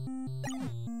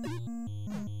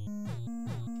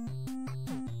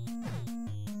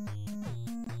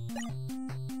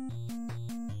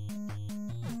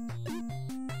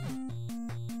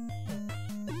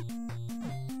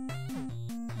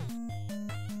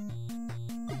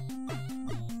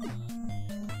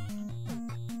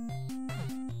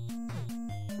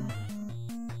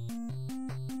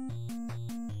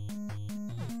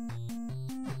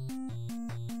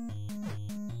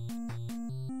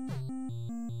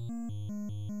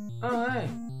 oh, hey.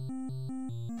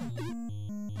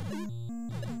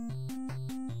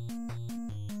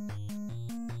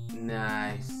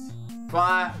 Nice.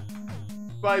 Five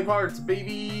hearts,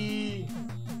 baby.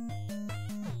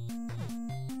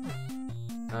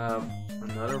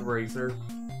 Another razor.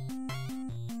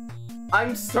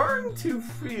 I'm starting to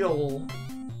see something.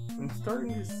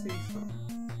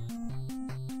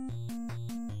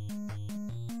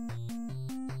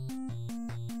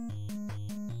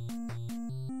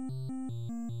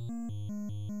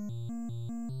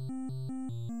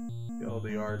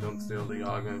 Don't steal the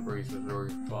augment braces or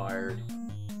you're fired.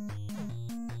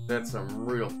 That's some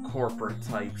real corporate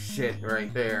type shit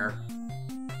right there.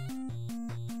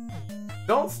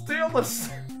 Don't steal the.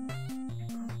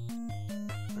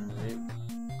 Alright.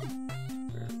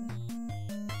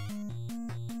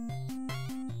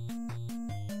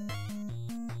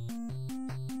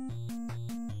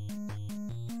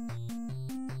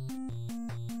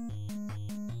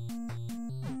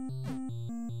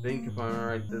 I think if I'm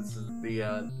right, this is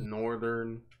the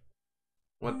northern.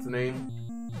 What's the name?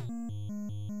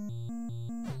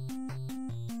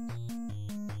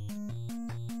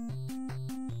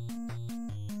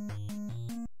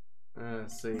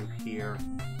 Save here.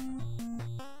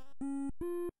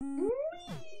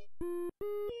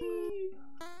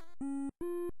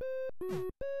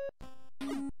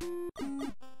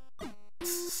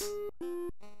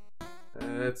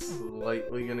 It's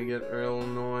slightly gonna get real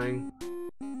annoying.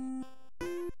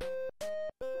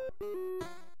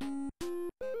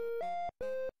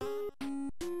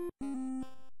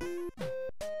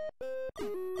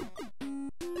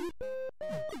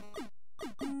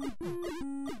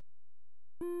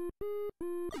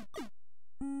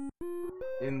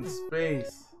 In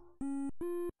space.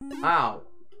 Ow.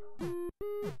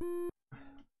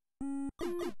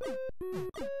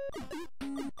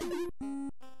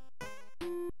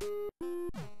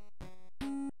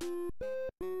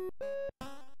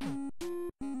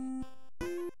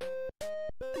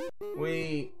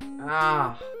 We...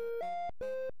 Ah.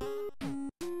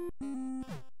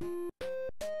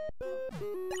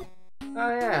 Oh,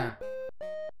 yeah.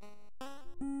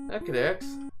 That connects.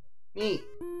 Neat.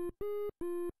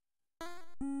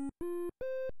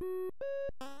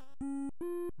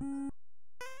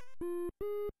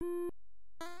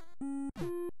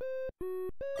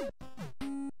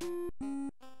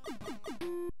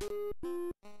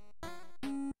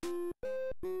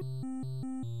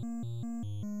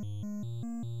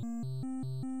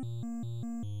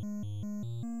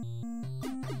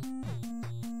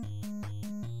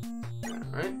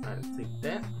 Alright, I'll take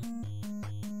that.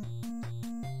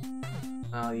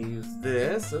 I'll use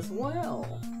this as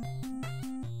well.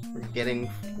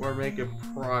 We're making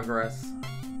progress.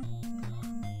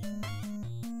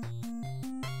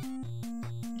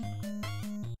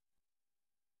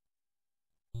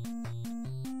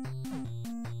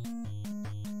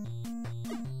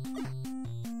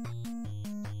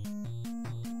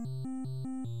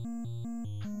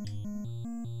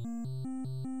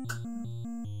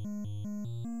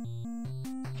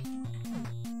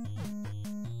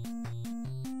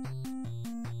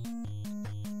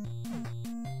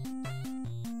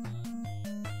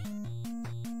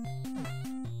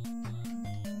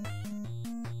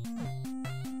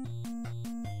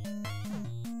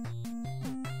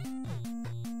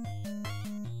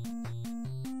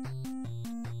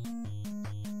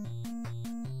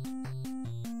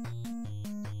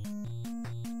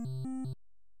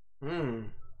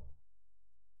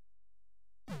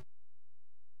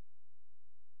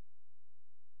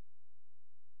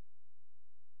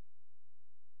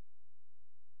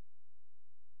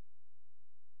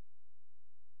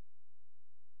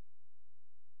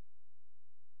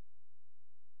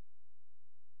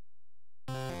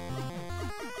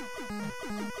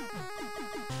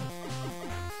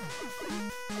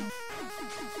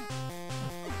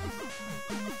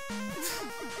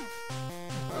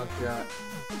 Oh god.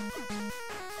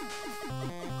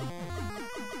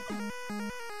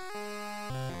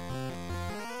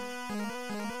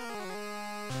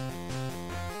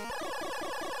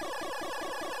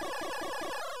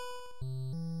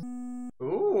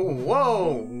 Ooh,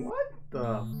 whoa! What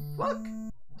the fuck?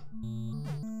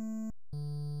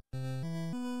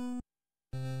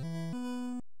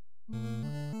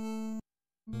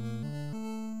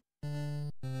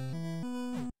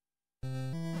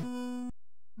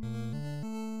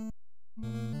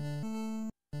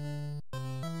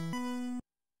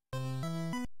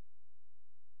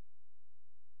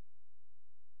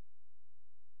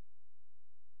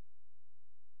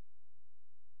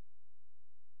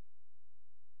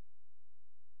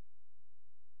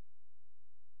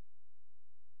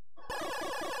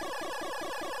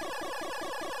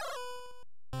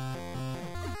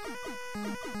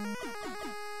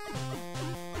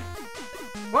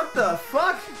 What the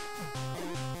fuck?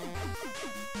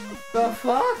 The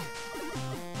fuck?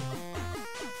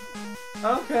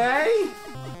 Okay.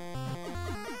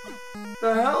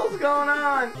 The hell's going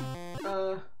on?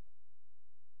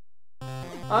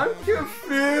 I'm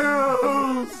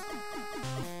confused.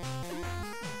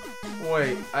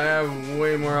 Wait, I have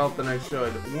way more health than I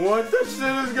should. What the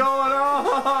shit is going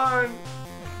on?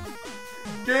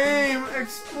 Game,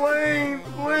 explain,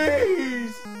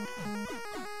 please.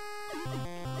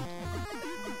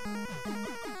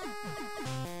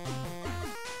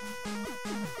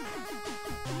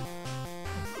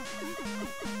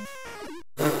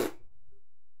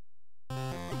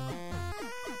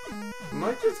 Am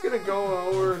I just gonna go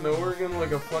over and over again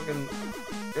like a fucking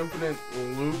infinite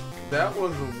loop? That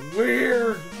was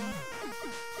weird!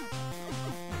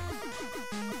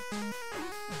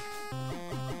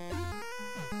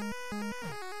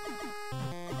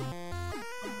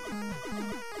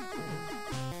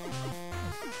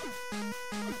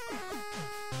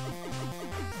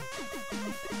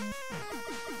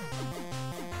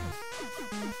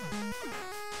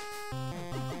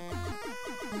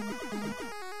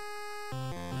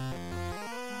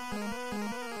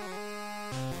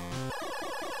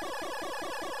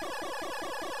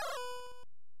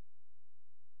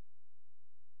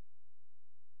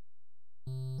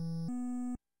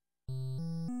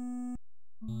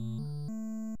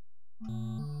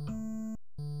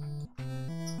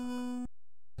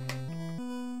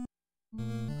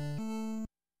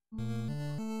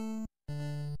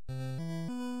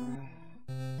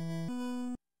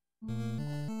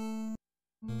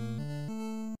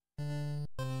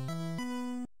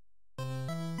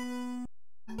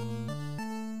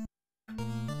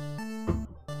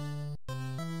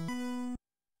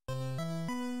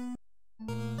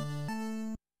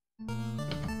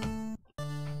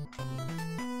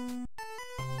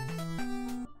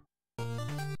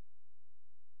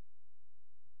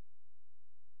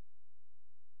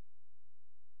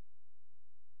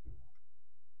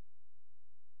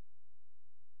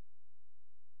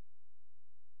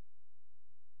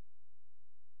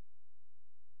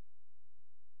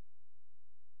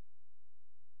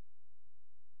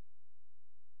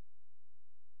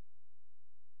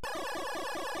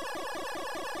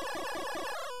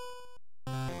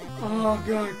 Oh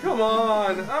god, come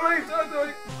on! How many times do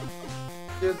I...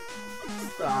 Just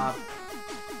stop.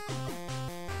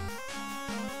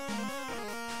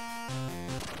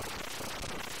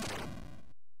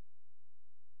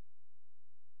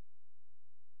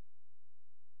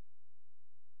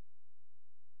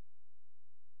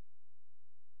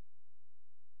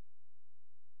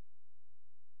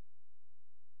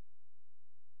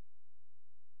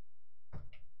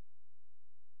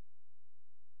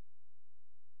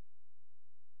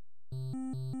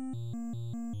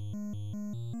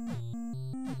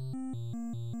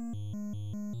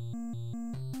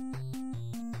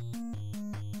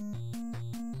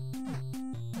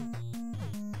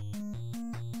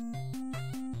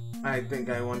 I think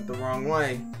I went the wrong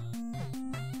way.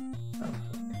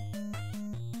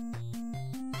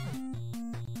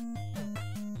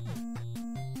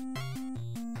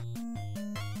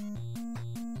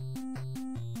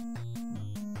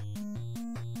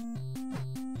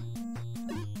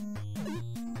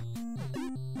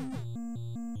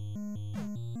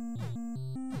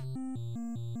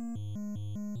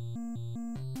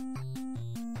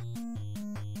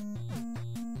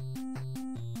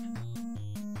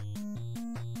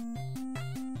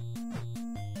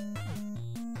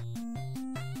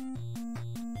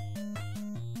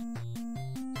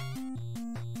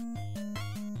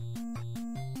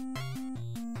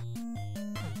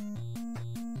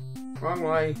 Wrong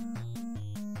way.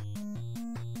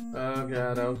 Oh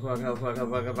god, oh fuck, oh fuck,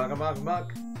 oh fuck, oh fuck, oh fuck, oh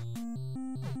fuck.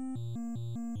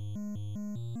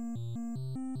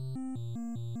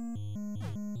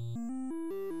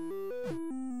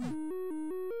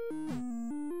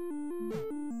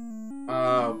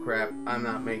 Oh crap, I'm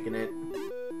not making it.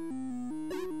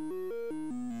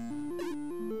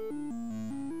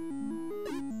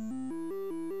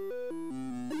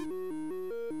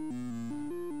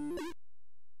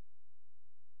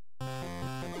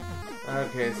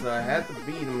 Okay, so I had to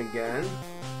beat him again.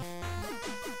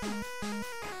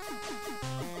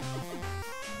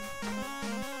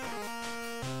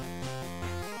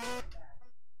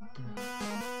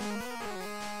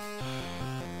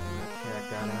 Okay, I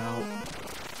got out.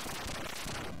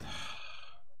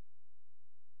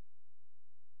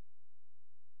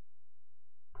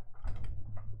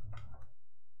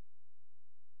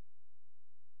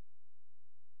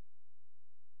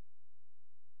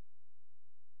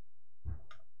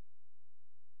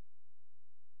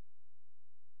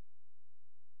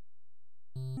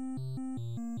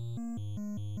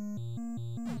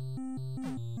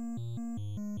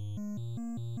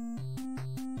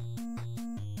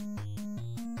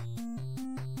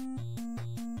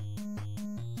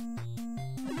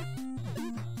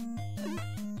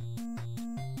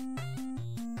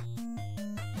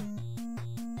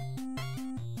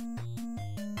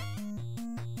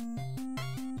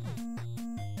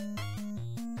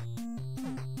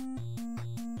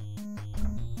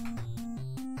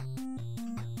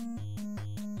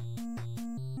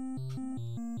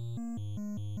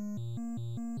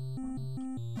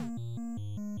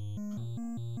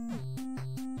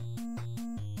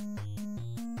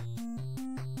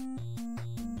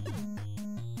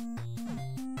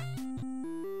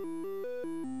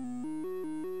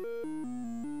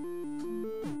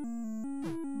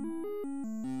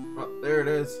 Oh, there it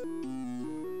is.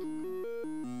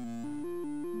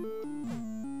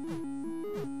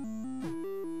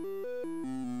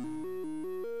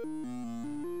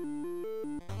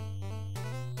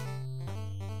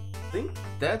 I think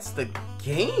that's the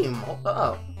game. Hold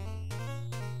up.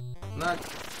 Not.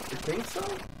 You think so?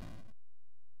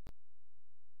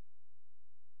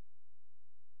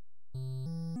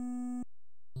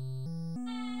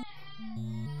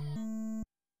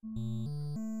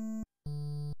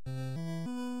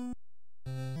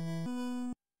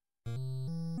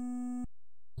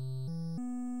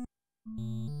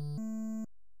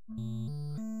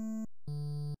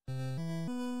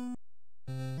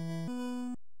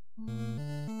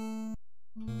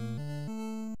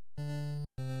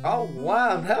 Oh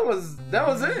wow, that was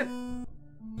it.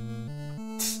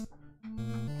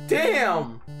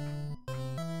 Damn.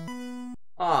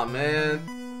 Aw,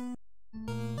 man.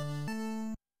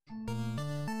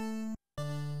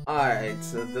 Alright,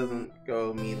 so it doesn't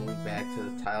go immediately back to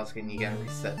the tile screen. You gotta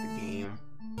reset the game.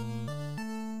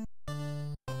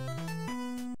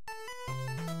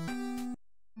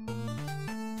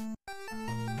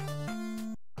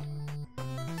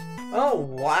 Oh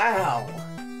wow.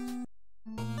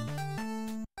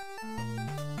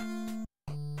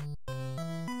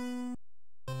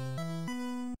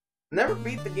 Never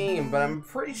beat the game, but I'm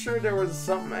pretty sure there was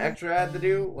something extra I had to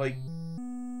do, like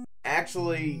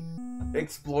actually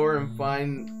explore and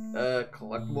find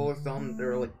collectible or something.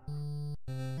 There are like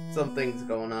some things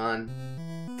going on.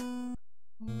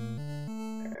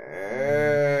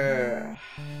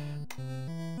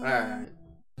 Alright.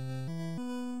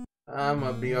 I'm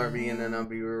a BRB and then I'll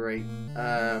be right.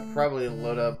 Probably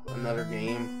load up another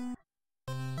game.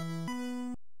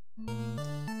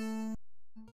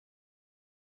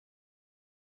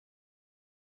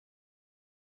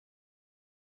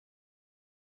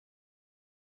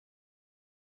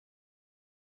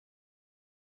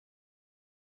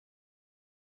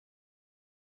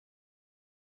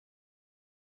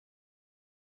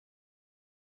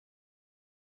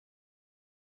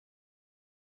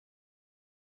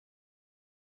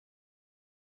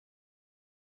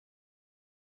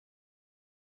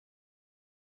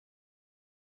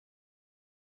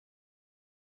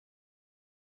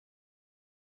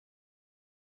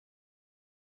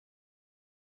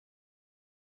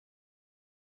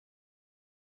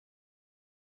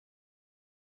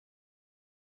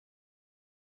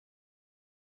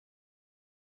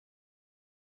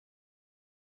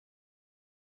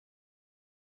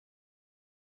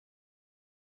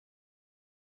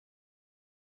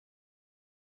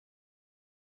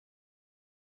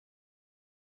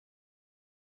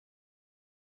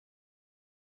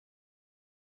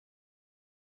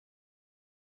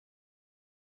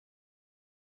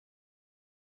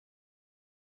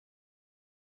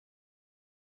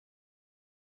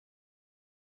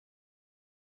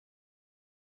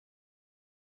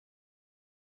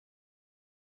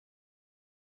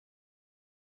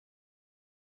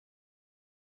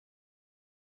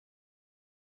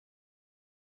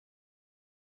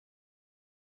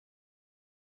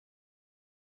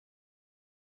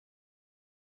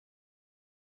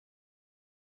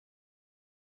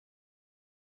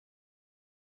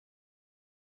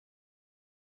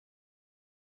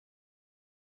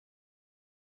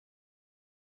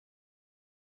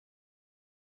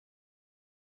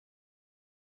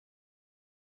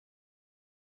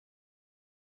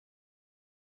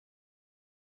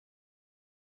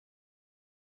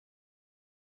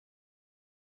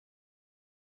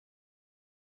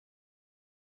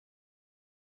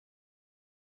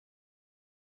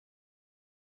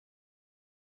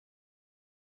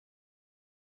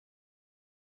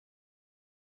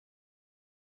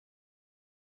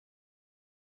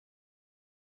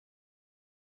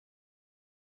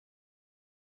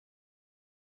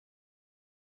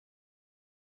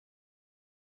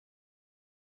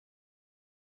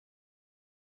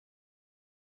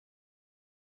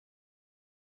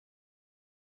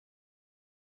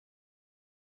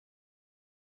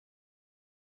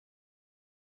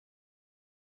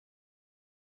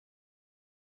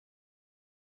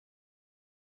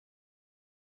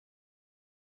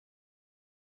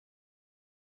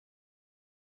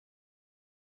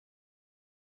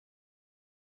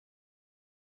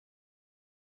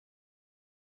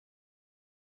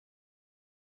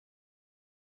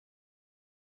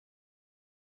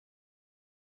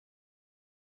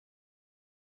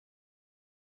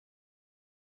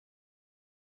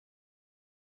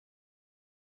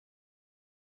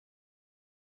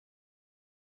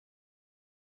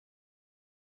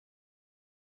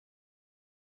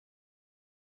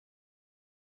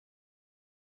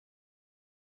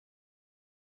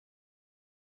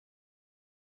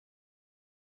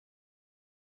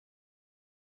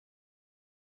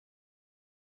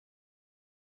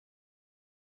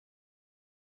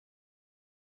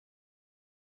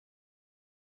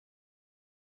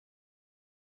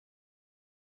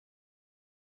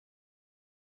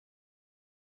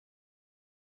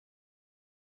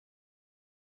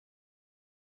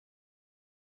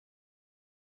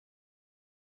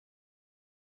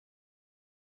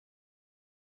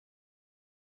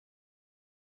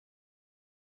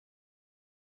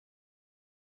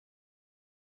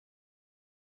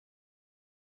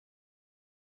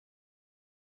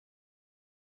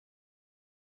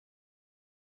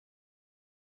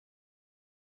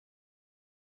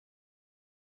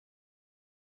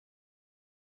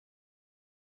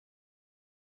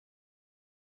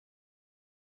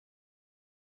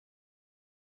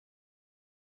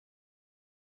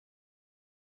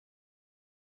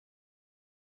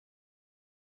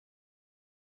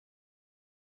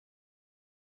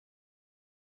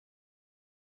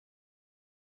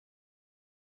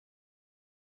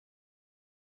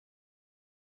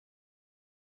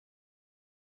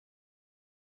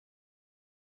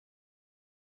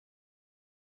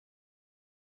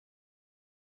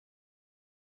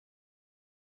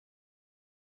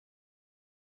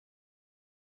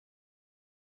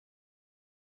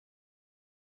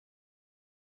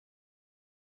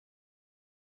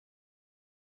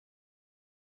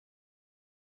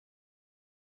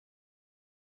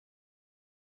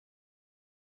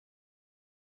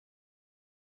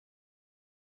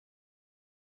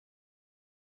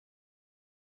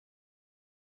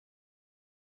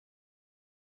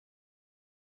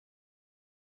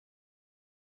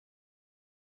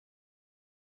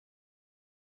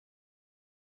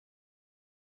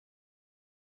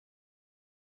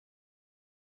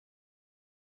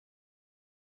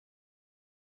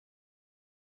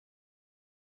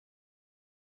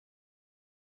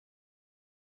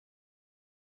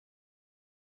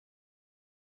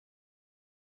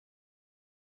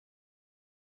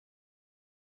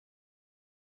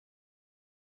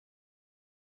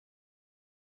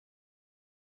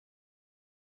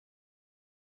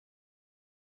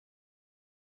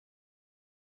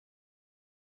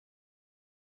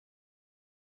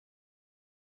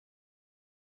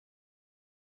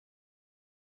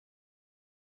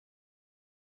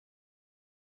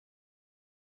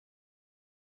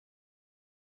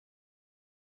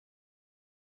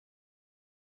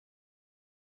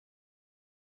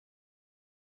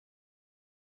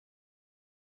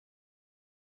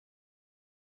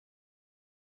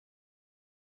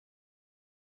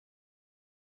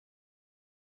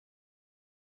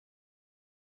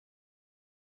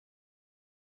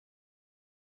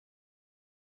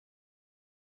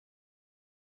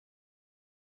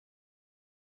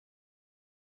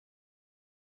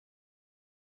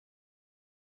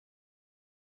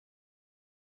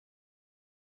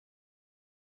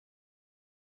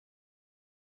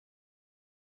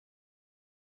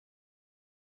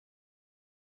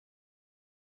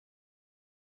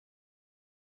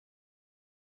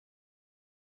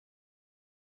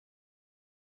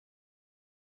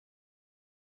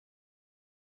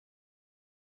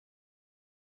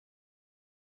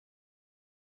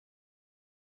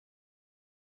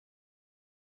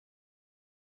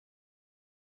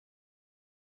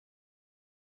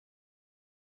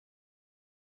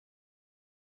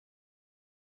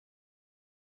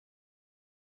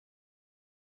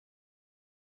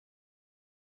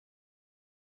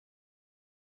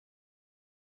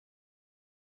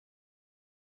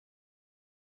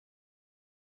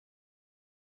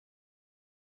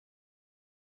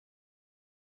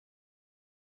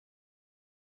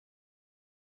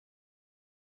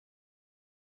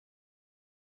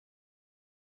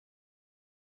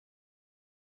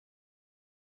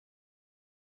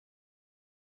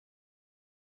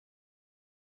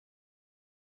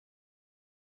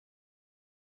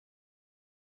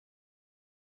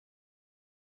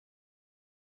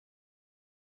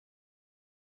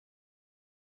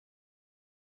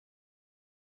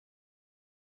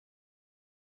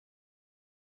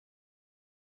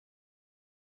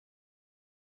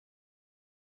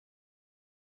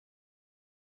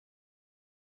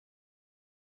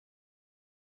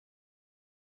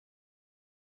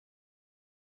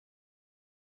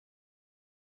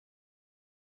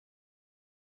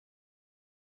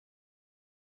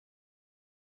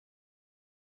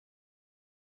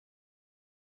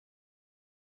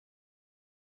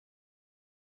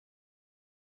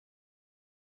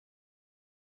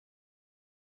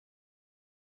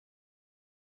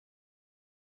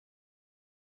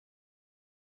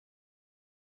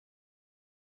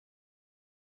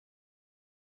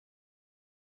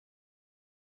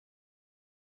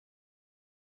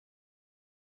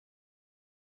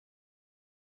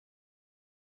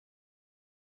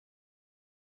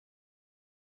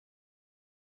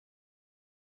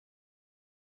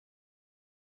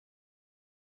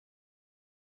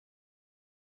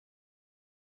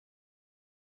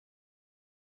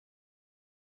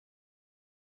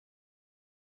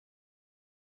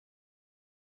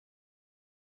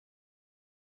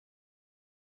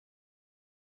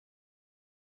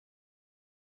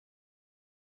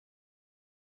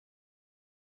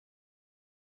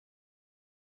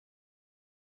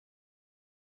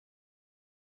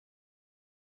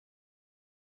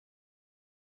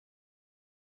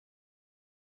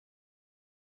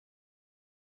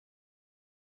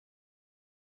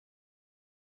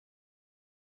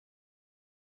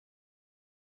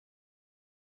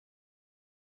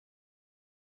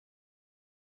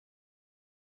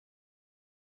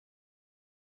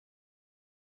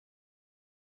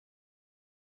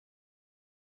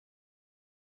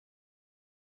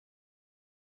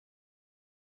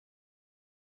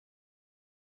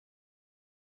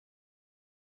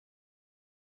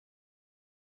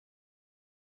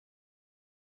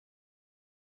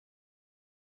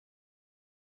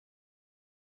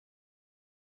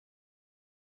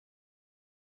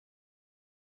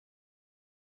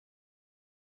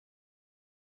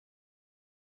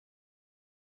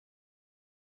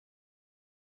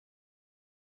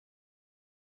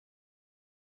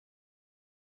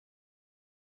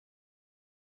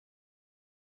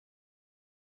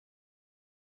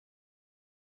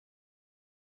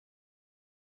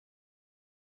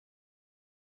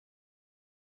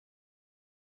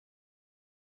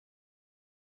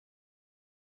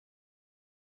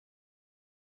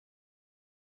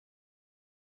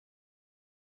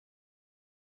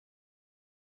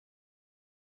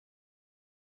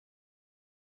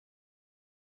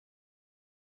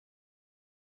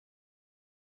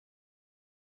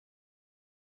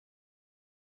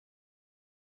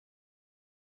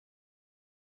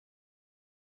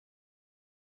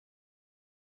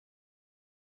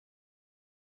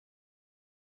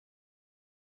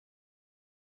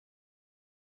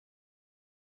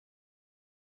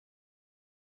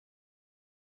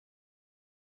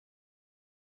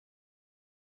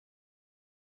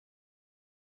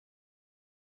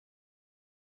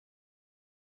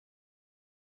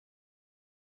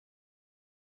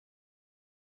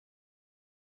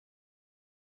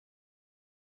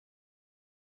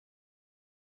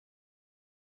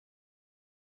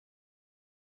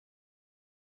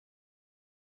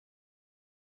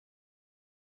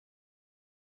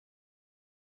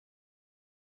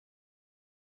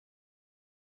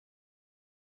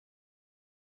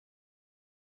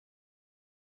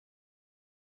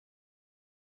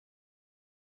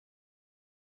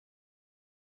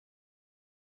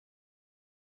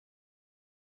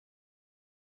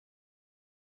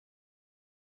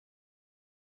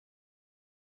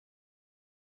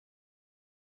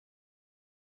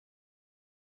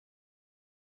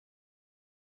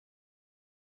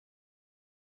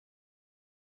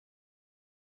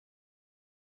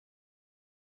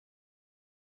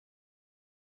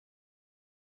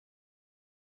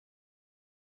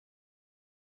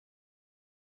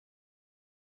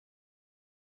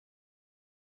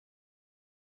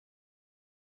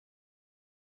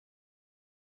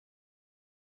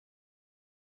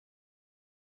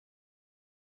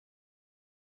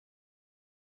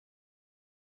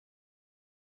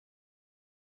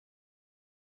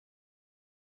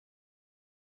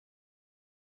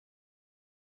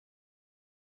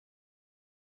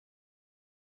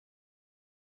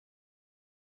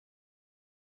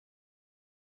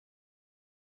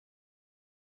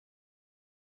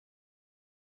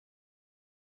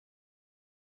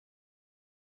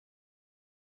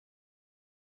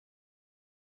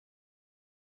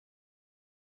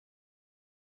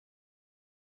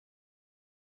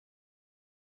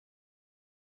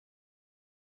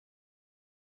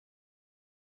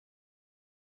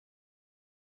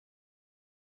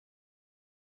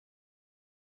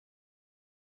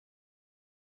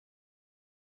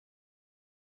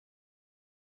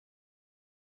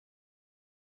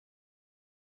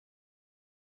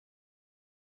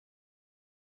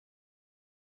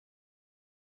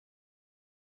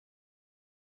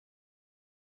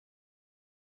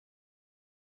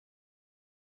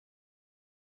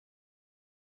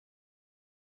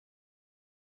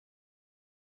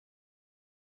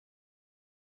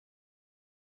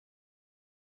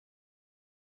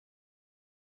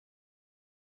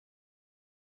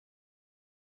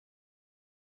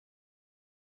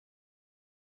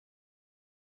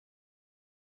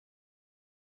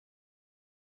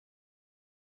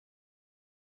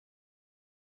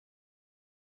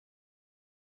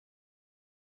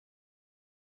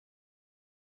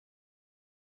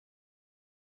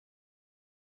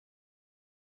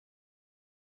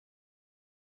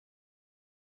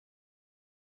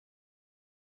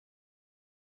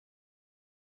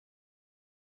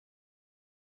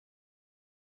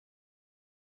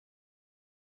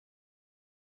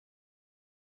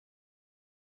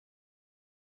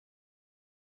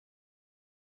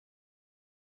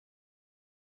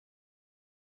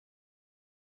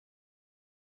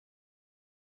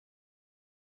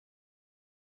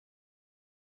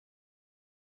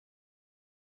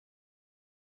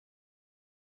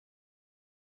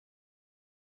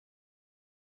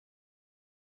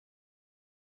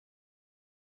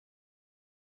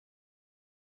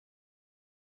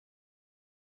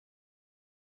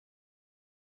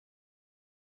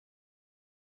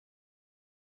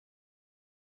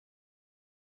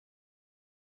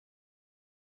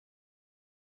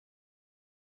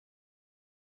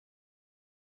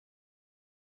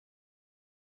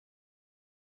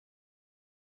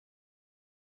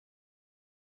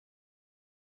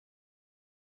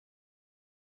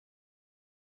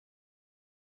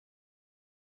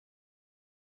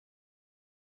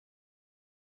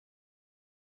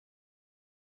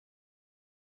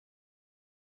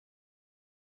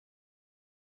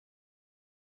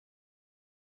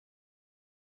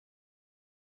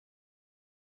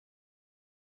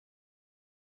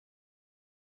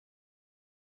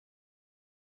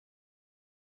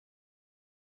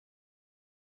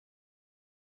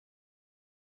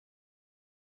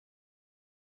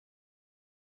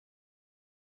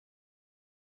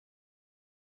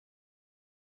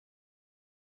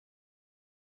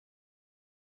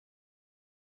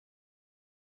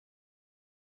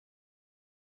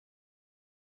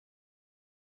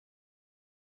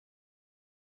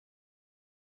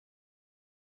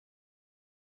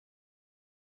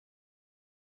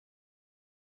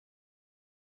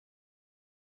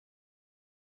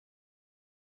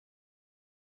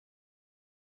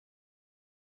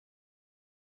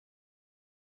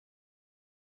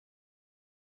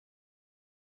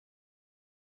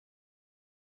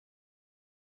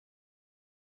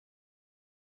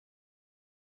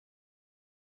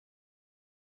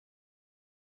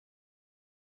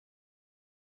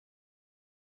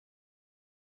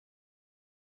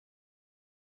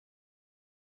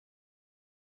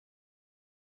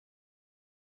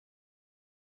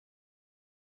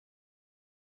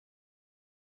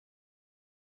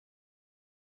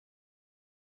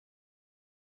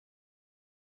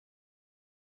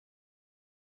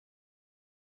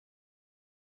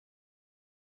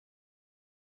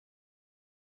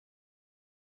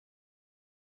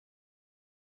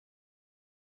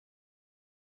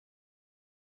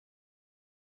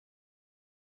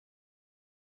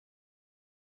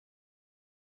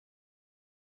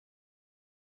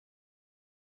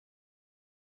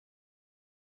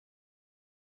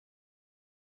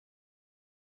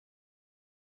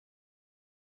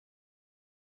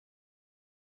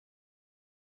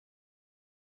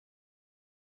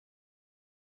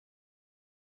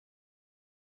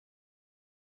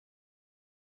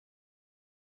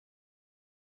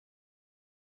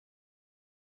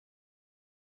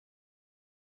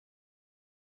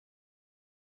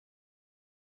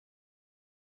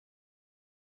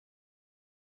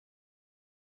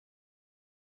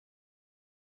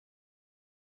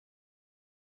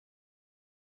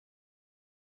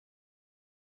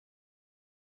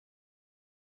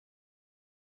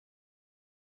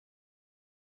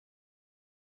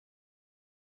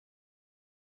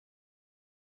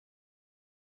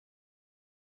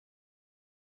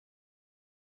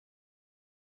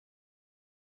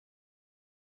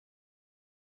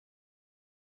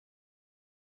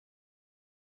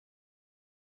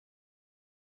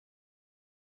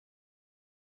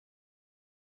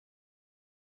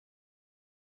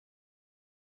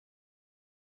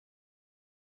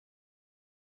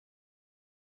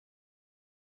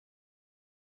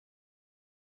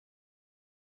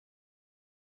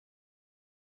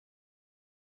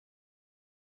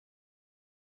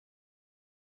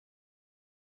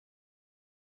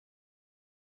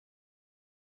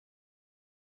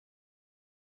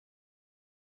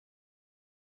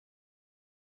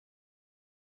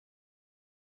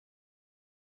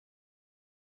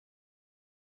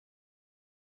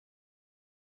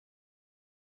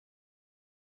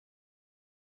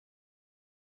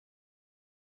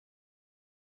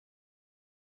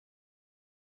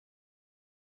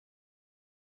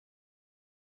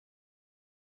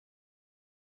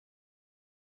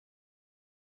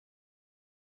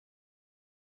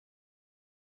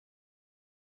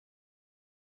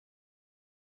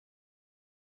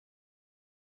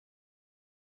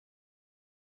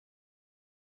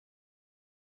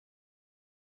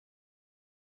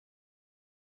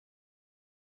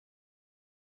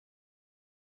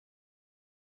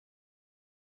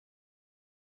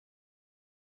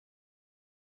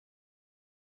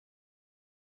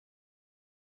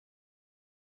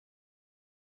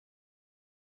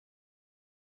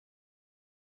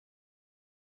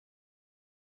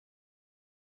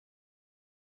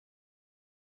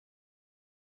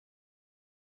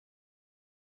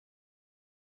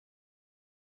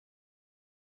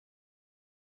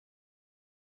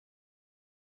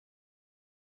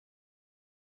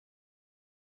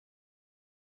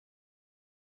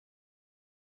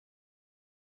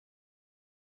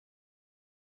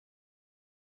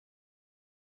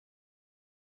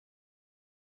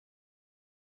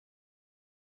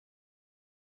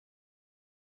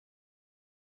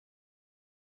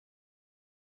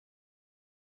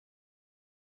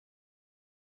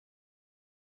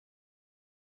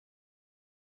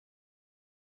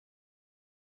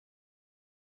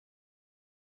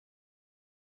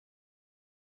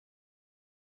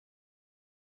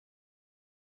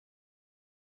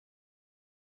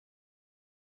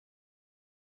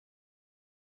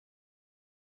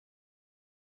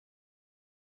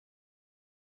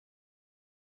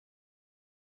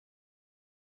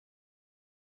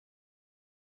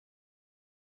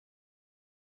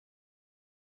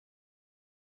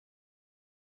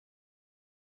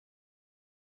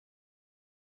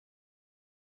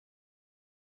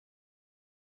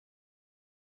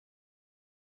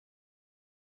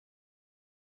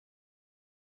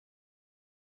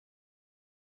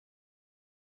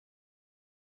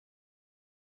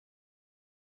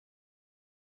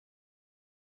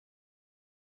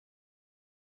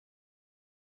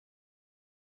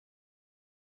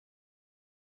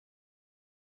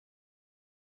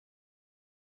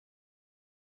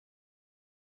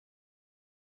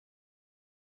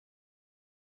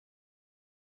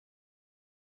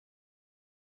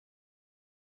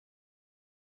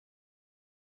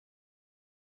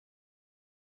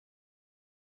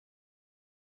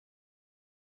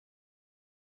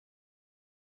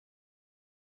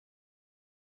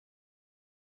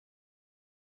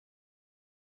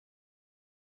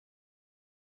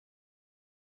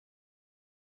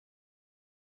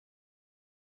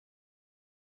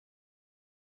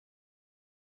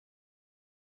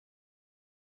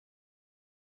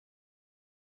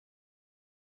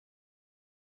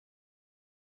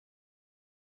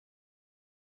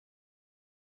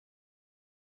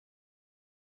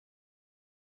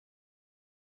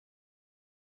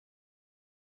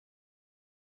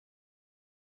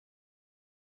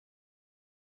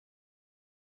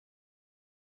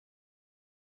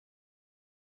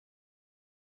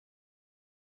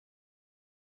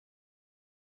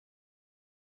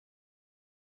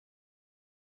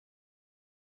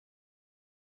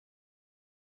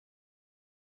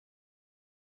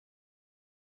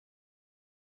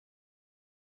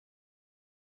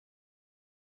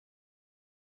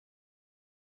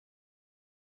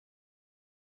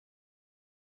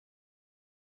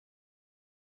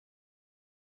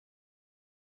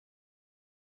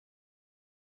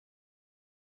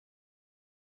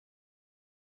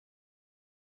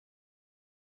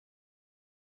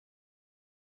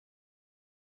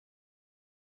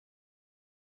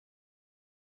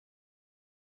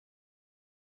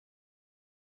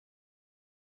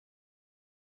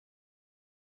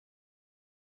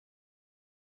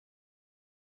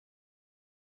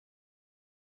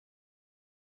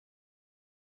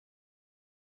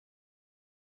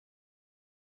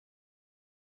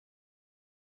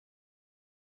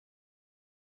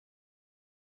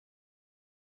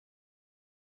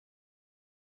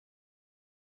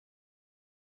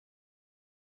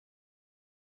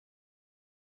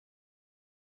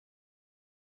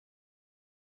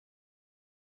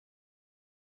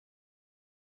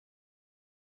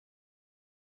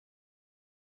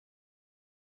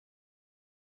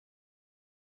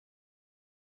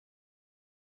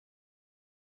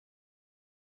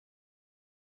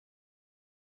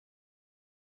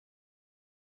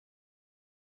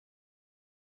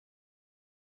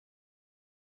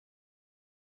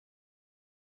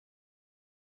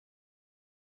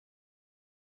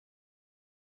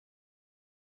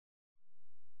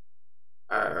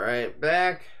 Alright,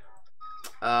 back.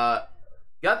 Got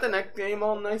the next game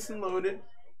all nice and loaded.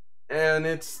 And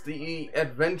it's the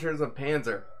Adventures of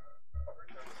Panzer.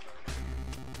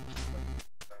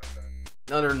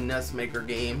 Another Nesmaker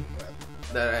game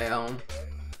that I own.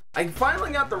 I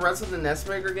finally got the rest of the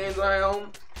Nesmaker games I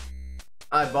own.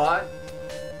 I bought.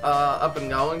 Up and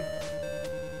going.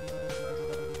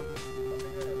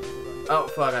 Oh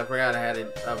fuck, I forgot I had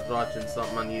it. I was watching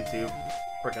something on YouTube.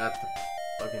 Forgot to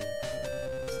fucking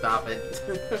stop it.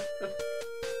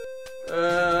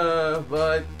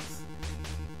 But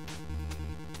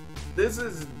this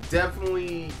is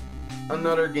definitely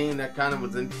another game that kind of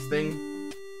was interesting.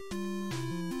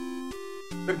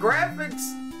 The graphics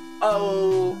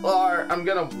are, I'm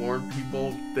gonna warn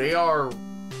people, they are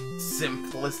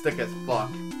simplistic as fuck.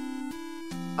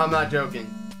 I'm not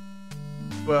joking.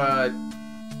 But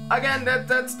again,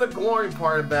 that's the glory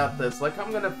part about this. Like,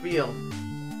 I'm gonna feel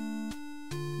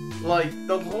like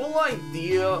the whole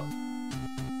idea.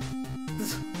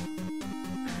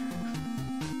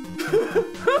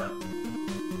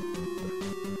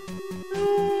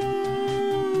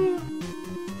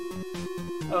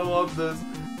 I love this.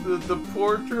 The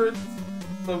portraits,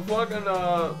 the fucking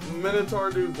Minotaur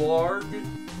dude Larg.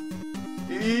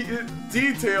 He is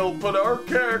detailed, but our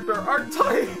character, our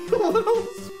tiny little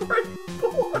spring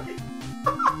boy.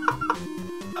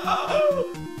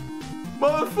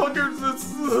 Motherfuckers, this.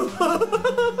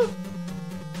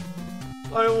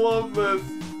 I love this.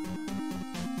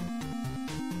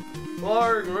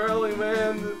 Larg, really,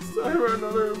 man? It's time for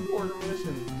another important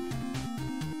mission.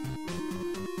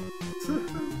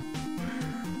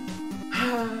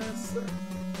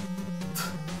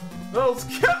 Those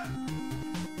cat.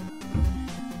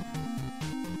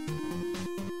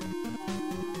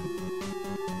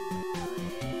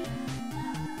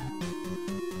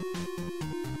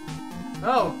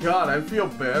 Oh god, I feel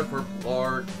bad for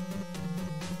Larg.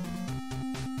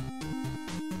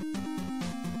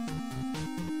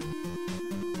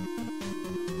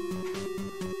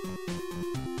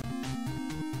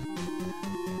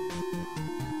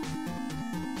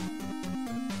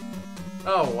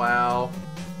 Oh wow,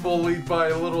 bullied by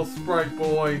a little sprite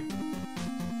boy.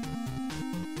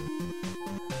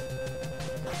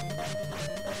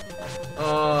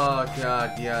 Oh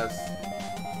god, yes.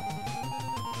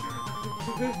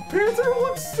 Panther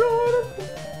looks so out of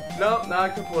place. Nope,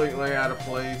 not completely out of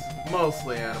place.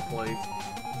 Mostly out of place.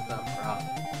 It's not a problem.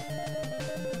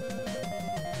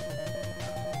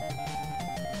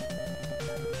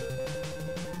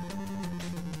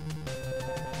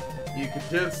 You could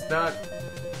just not.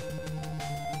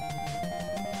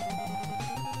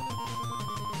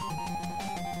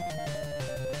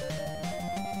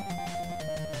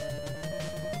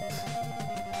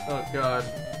 Oh god.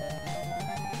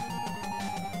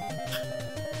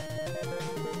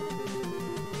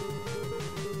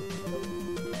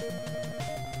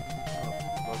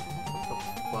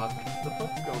 What the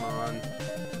fuck's going on?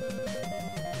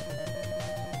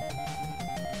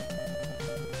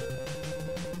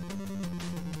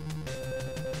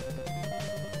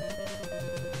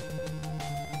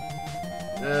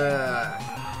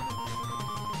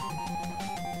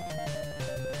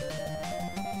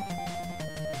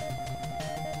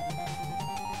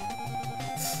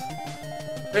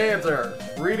 Panzer,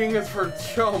 reading is for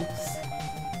chumps.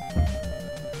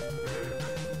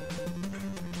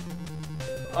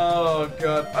 Oh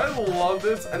god, I love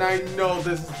this, and I know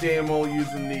this is demo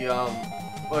using the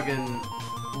fucking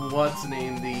what's the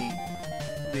name, the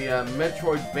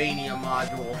Metroidvania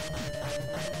module,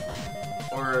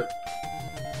 or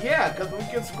yeah, because we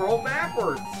can scroll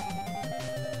backwards.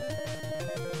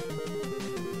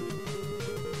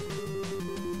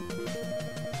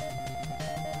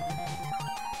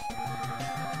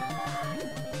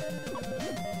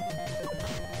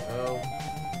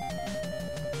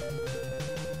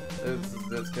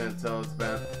 That's gonna tell us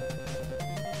about.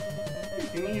 You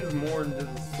can use more than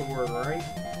just a sword, right?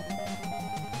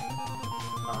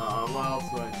 What else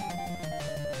do I?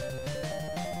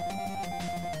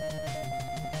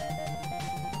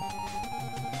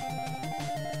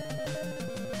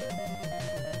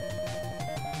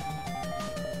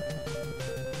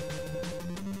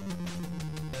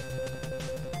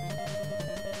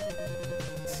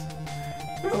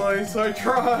 At least I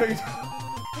tried.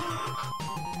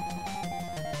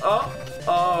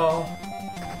 Oh.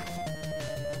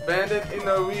 Bandit in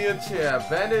a wheelchair.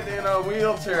 Bandit in a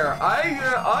wheelchair.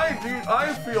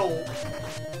 I feel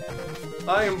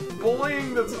I am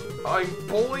bullying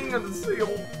a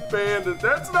disabled bandit.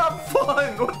 That's not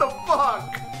fun. What the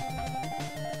fuck?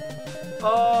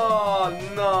 Oh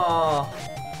no.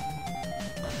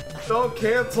 Don't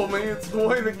cancel me, it's the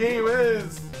way the game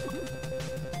is.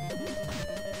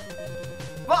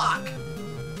 Fuck!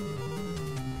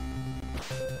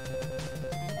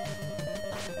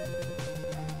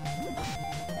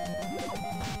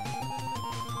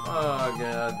 Oh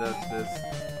god, that's just...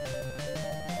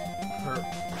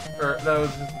 that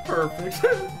was just perfect.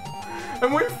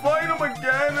 And we fight him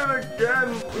again and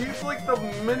again. He's like the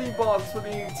mini-boss for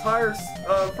the entire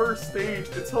first stage.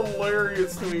 It's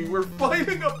hilarious to me. We're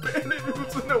fighting a bandit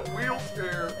who's in a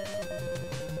wheelchair.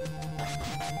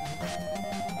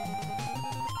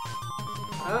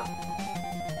 Huh?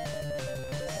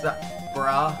 Sup,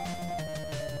 brah?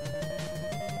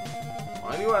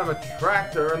 Why do you have a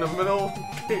tractor in the middle of the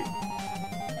game?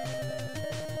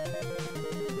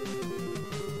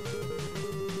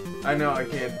 I know I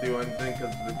can't do anything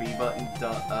because the B button is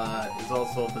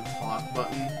also the talk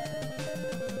button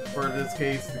for this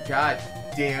case. God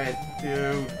damn it,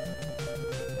 dude.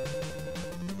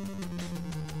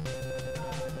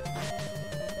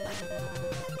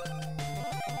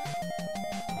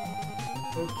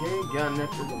 Okay, got an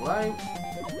extra life.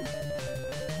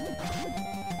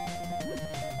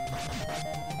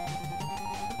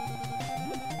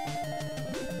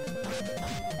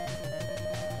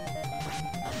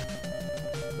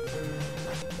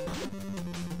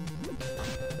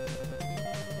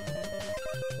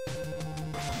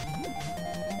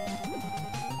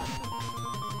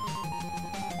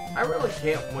 I really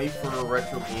can't wait for a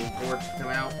Retro Game Forge to come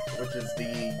out, which is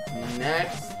the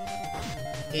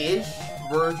next-ish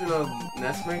version of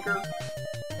Nesmaker.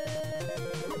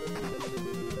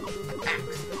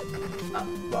 Axe. Oh,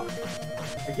 fuck.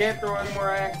 I can't throw any more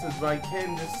axes, but I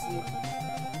can just...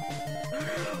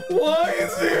 Why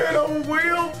is he in a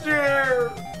wheelchair?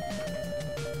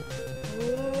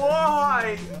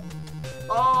 Why?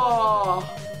 Oh.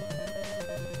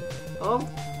 I don't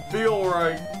feel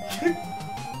right.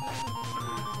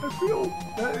 I feel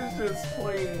that is just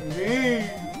plain mean.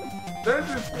 That's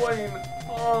just plain,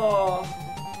 oh.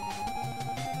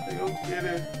 I don't get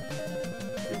it.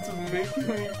 It's making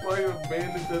me fight a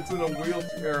bandit that's in a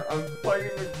wheelchair.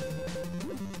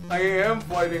 I am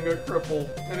fighting a cripple,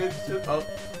 and it's just, oh,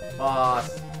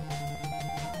 boss.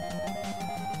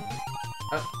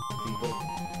 People.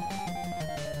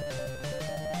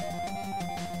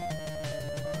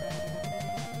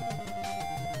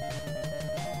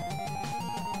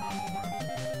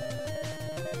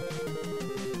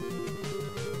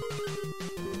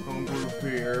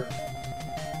 Beer.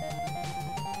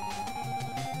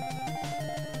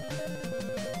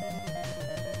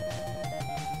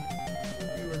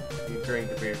 You drank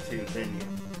the beer too, didn't you?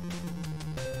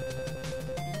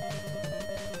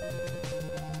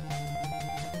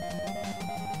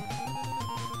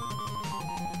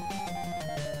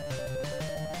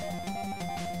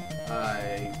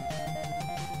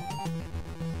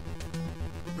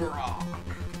 Grog.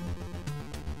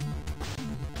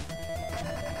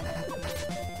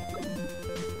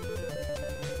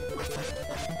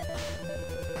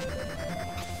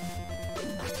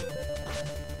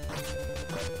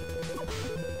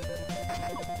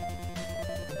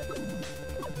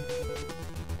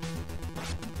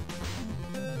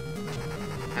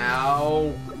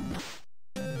 Ow.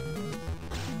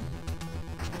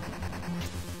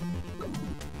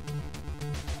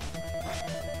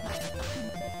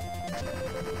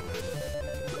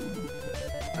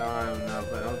 I don't know,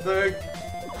 but I don't think.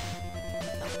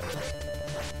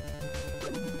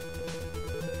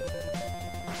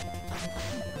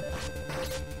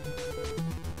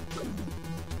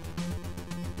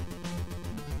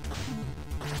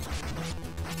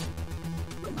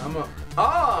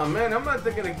 Oh man, I'm not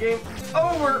thinking the game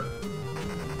over.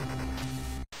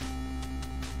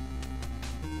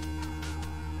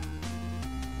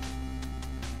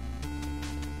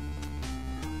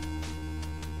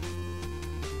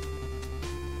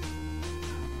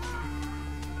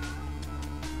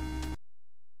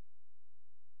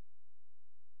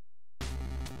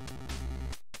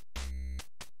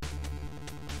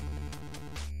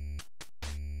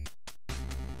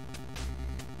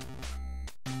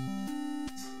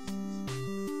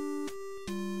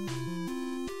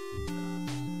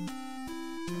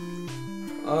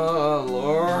 Oh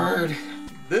Lord,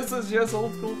 this is just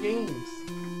old school games.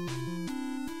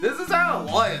 This is how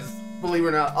it was, believe it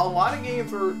or not. A lot of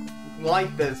games were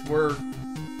like this, where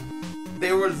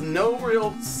there was no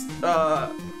real,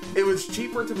 it was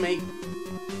cheaper to make.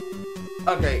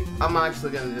 Okay, I'm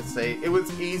actually gonna just say it was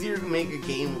easier to make a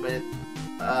game with,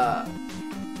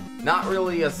 not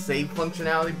really a save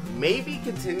functionality, maybe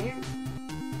continue,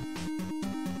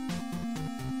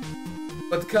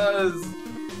 but because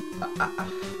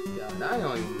God, I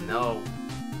don't even know.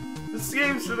 This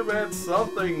game should have had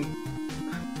something.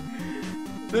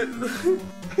 I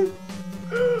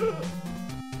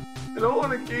don't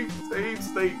want to keep save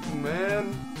stating,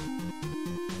 man.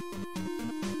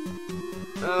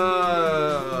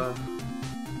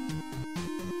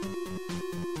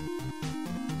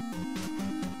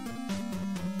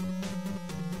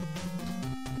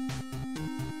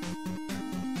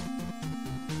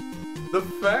 The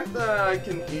fact that I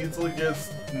can easily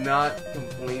just not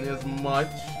complain as much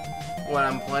when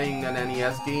I'm playing an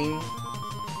NES game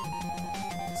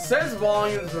says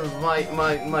volumes of my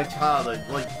childhood.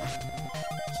 Like,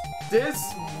 this,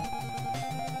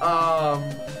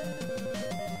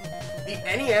 the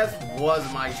NES was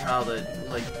my childhood.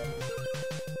 Like,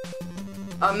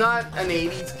 I'm not an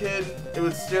 80s kid. It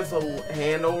was just a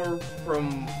handover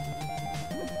from,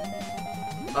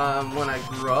 when I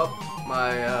grew up.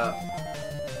 My,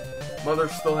 mother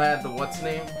still had the, what's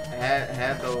name? Had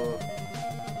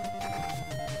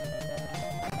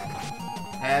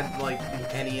like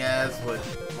the NES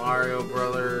with Mario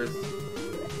Brothers.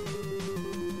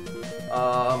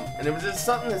 And it was just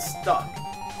something that stuck.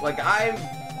 Like, I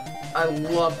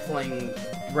love playing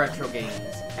retro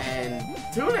games, and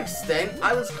to an extent,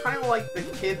 I was kind of like the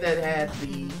kid that had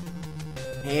the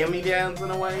hand-me-downs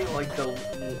in a way.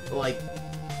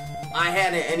 I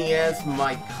had an NES,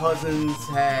 my cousins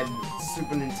had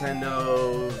Super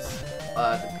Nintendos,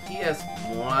 the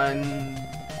PS1,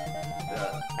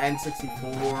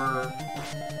 N64.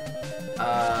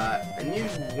 I knew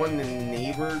one of the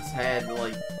neighbors had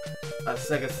like a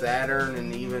Sega Saturn,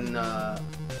 and even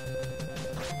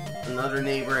another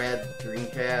neighbor had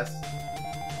Dreamcast.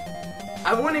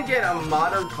 I wouldn't get a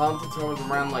modern console until I was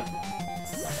around like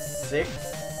 6,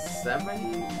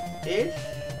 7-ish,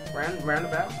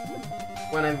 roundabout,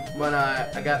 when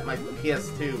I got my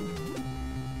PS2.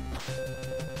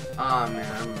 Oh man,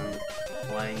 I remember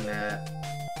playing that.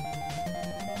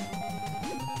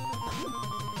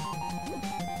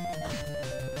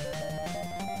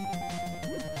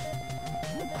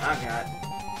 Oh god.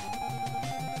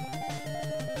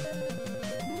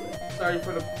 Sorry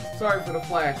for the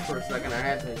flash for a second. I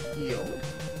had to heal.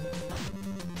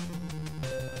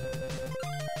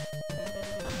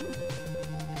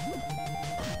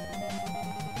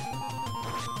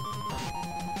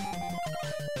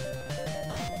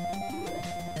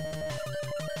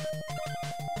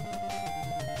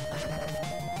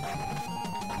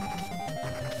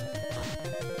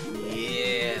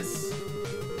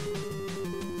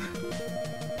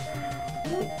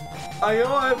 I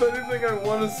don't have anything I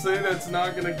want to say that's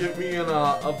not gonna get me in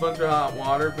a bunch of hot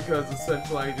water, because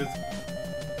essentially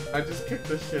I just kicked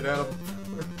the shit out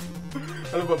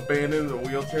of a bandit in a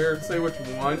wheelchair. Say what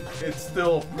you want, it's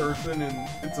still a person and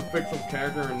it's a fictional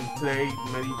character, and today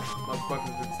many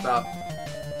motherfuckers should stop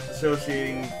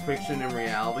associating fiction and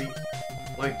reality.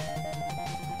 Like,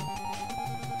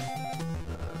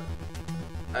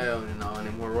 I don't even know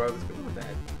anymore where I was going with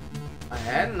that. I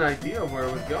had an idea of where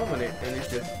it was going, and it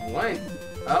just went.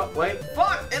 Oh, wait.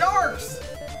 Fuck! It arcs!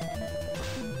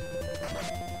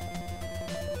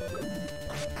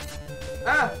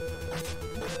 Ah!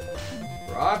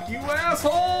 Rock, you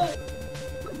asshole!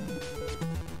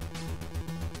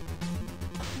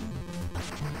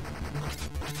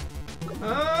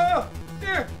 Ah!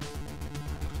 Here!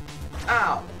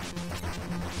 Ow!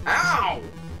 Ow!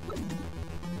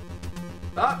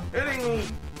 Stop hitting me!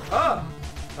 Ah!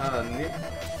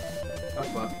 Oh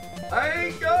fuck. I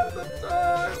ain't got the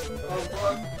time! Oh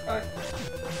fuck.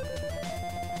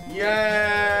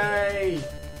 Yay!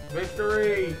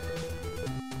 Victory!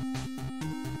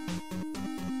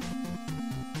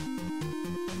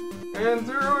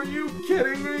 Andrew, are you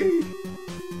kidding me?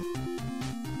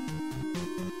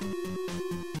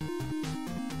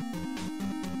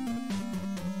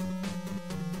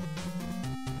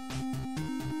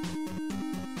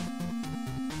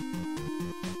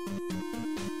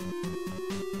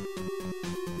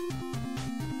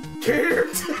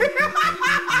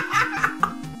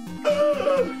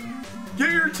 Get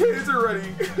your taser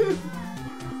ready!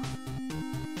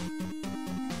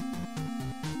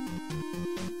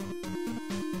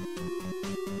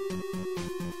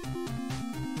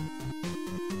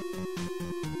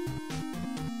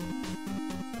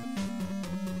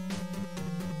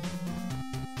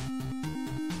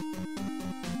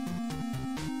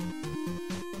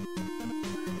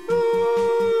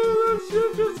 Oh, that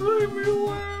shit just made me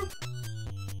laugh.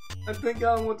 I think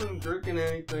I wasn't drinking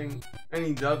anything,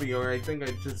 any W, or I think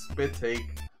I just spit take.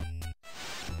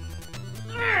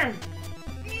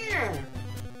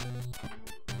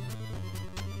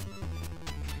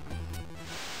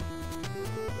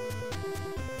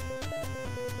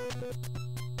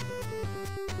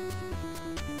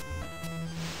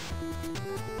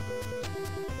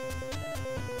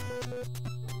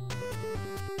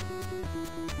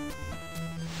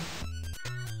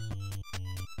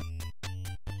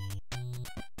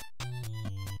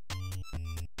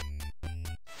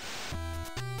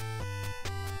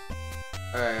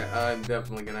 Alright, I'm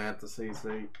definitely gonna have to say.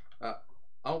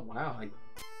 Oh wow, I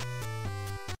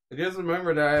just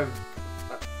remembered I have.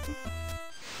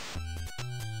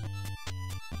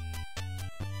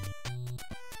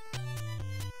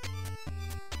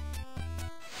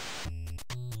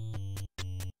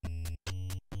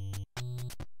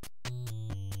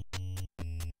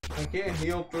 I can't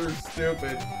heal through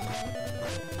stupid.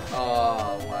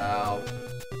 Oh wow.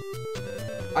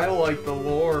 I like the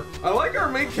lore. I like our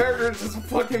main character is just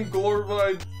fucking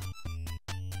glorified.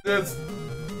 Just,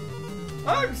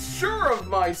 I'm sure of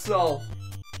myself.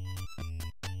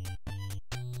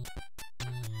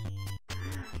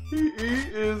 He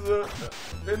is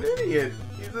an idiot.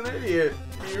 He's an idiot.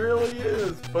 He really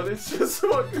is. But it's just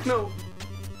what, you know.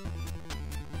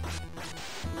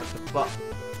 What the fuck?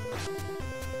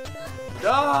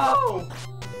 No!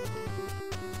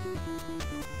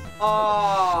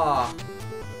 Ah!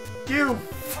 You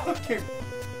fucking.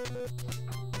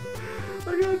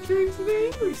 I gotta change to the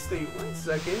English state. 1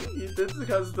 second. This is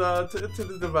because to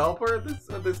the developer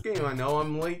of this game. I know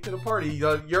I'm late to the party.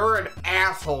 You're an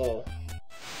asshole.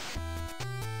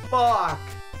 Fuck.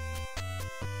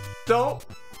 Don't.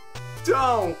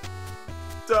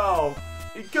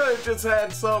 He could have just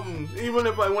had something. Even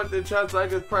if I went to chest, I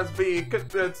just press B. It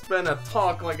could have been a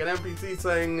talk like an NPC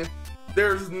saying,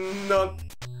 "There's no.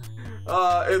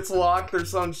 It's locked" or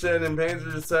some shit, and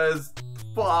Panzer just says,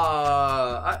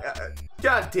 "Fuck."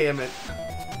 God damn it.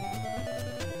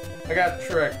 I got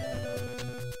tricked.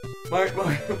 My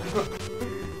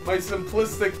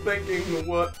simplistic thinking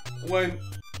when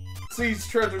sees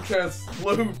treasure chest,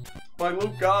 loot, my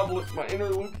loot goblin, my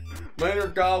inner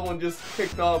goblin just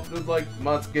kicked off, just like,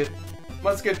 must get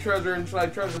treasure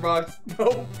inside treasure box.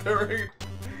 No, there ain't.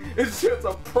 It's just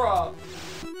a prop.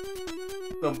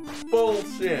 Some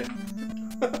bullshit.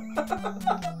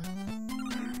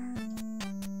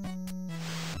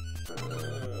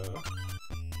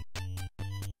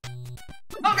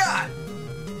 Oh god!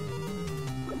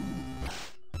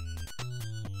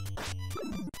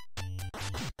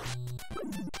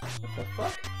 What the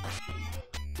fuck?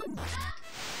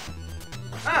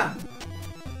 Ah!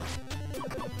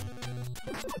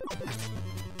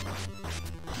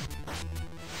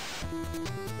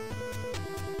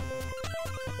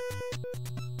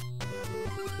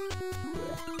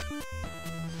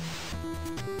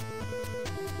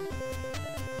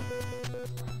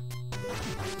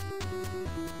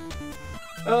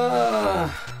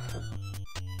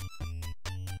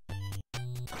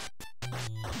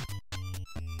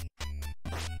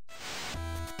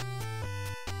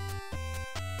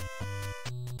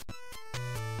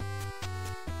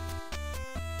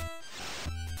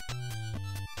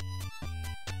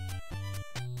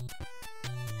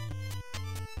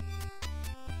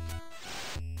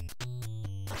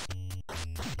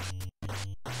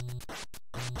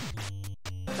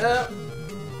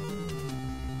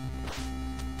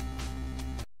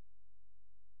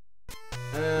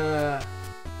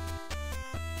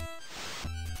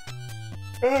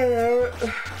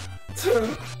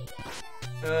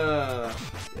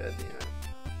 God damn it.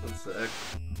 1 sec.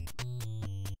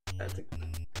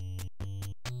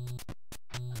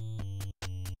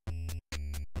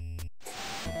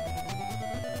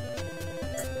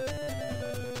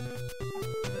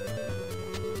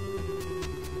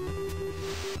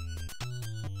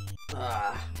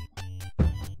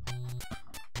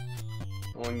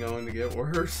 Only going to get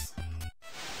worse.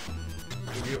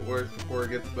 It'll get worse before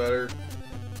it gets better.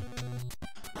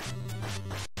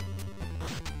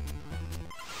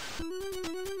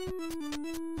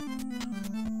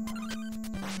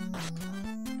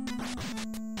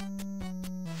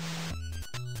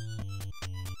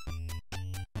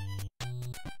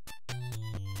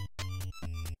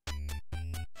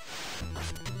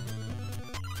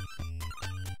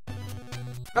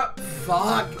 Oh,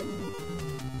 fuck!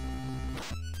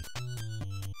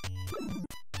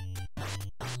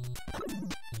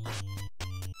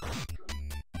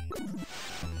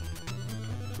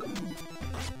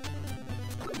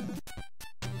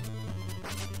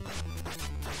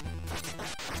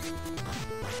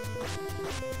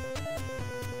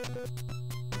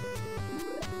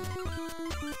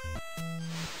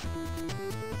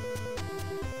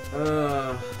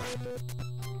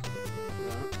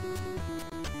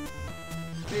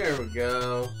 There we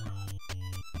go.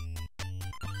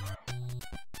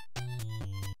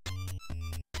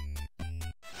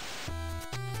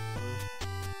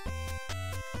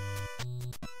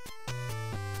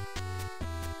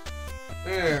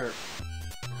 There.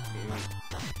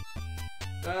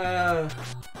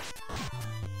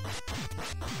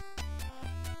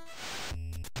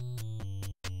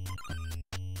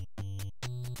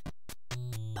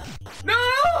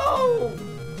 No!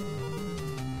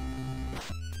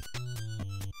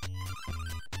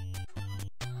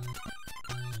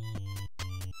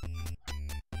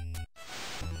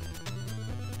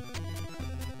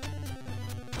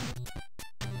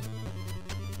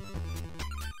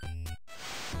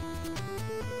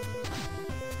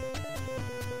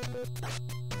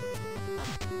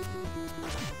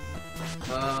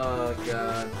 Oh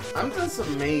god. I'm just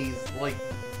amazed. Like,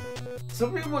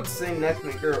 some people would say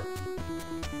Nesmaker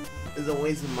is a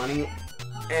waste of money,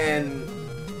 and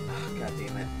oh, god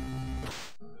damn it.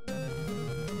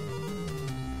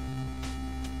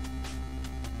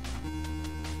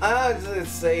 I was gonna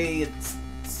say it's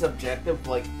subjective.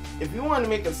 Like, if you want to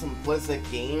make a simplistic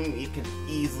game, you can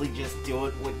easily just do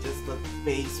it with just the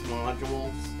base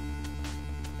modules.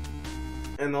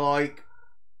 And like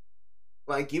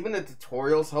even the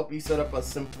tutorials help you set up a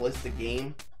simplistic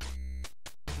game.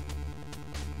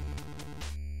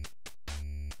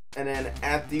 And then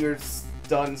after you're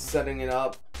done setting it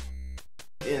up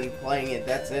and playing it,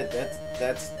 that's it.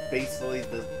 That's basically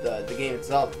the game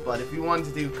itself. But if you want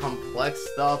to do complex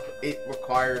stuff, it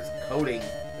requires coding.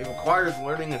 It requires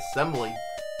learning assembly.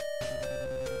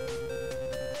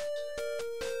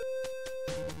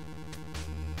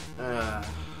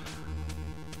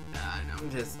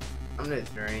 I'm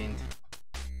just drained.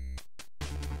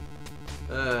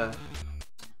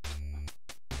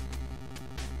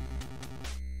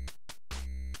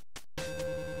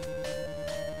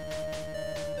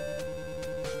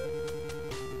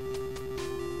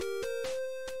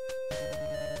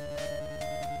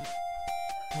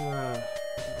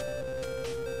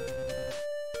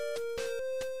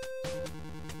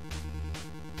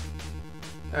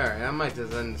 Alright, I might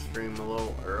just end the stream a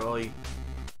little early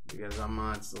because I'm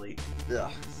honestly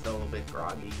still a bit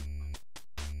groggy.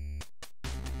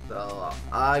 So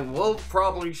I will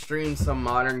probably stream some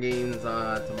modern games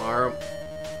tomorrow.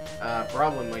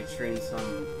 Probably might stream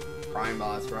some Crime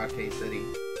Boss for Arcade City.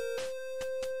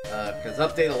 Because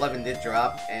Update 11 did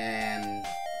drop, and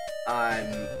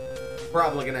I'm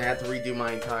probably gonna have to redo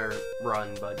my entire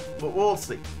run, but we'll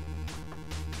see.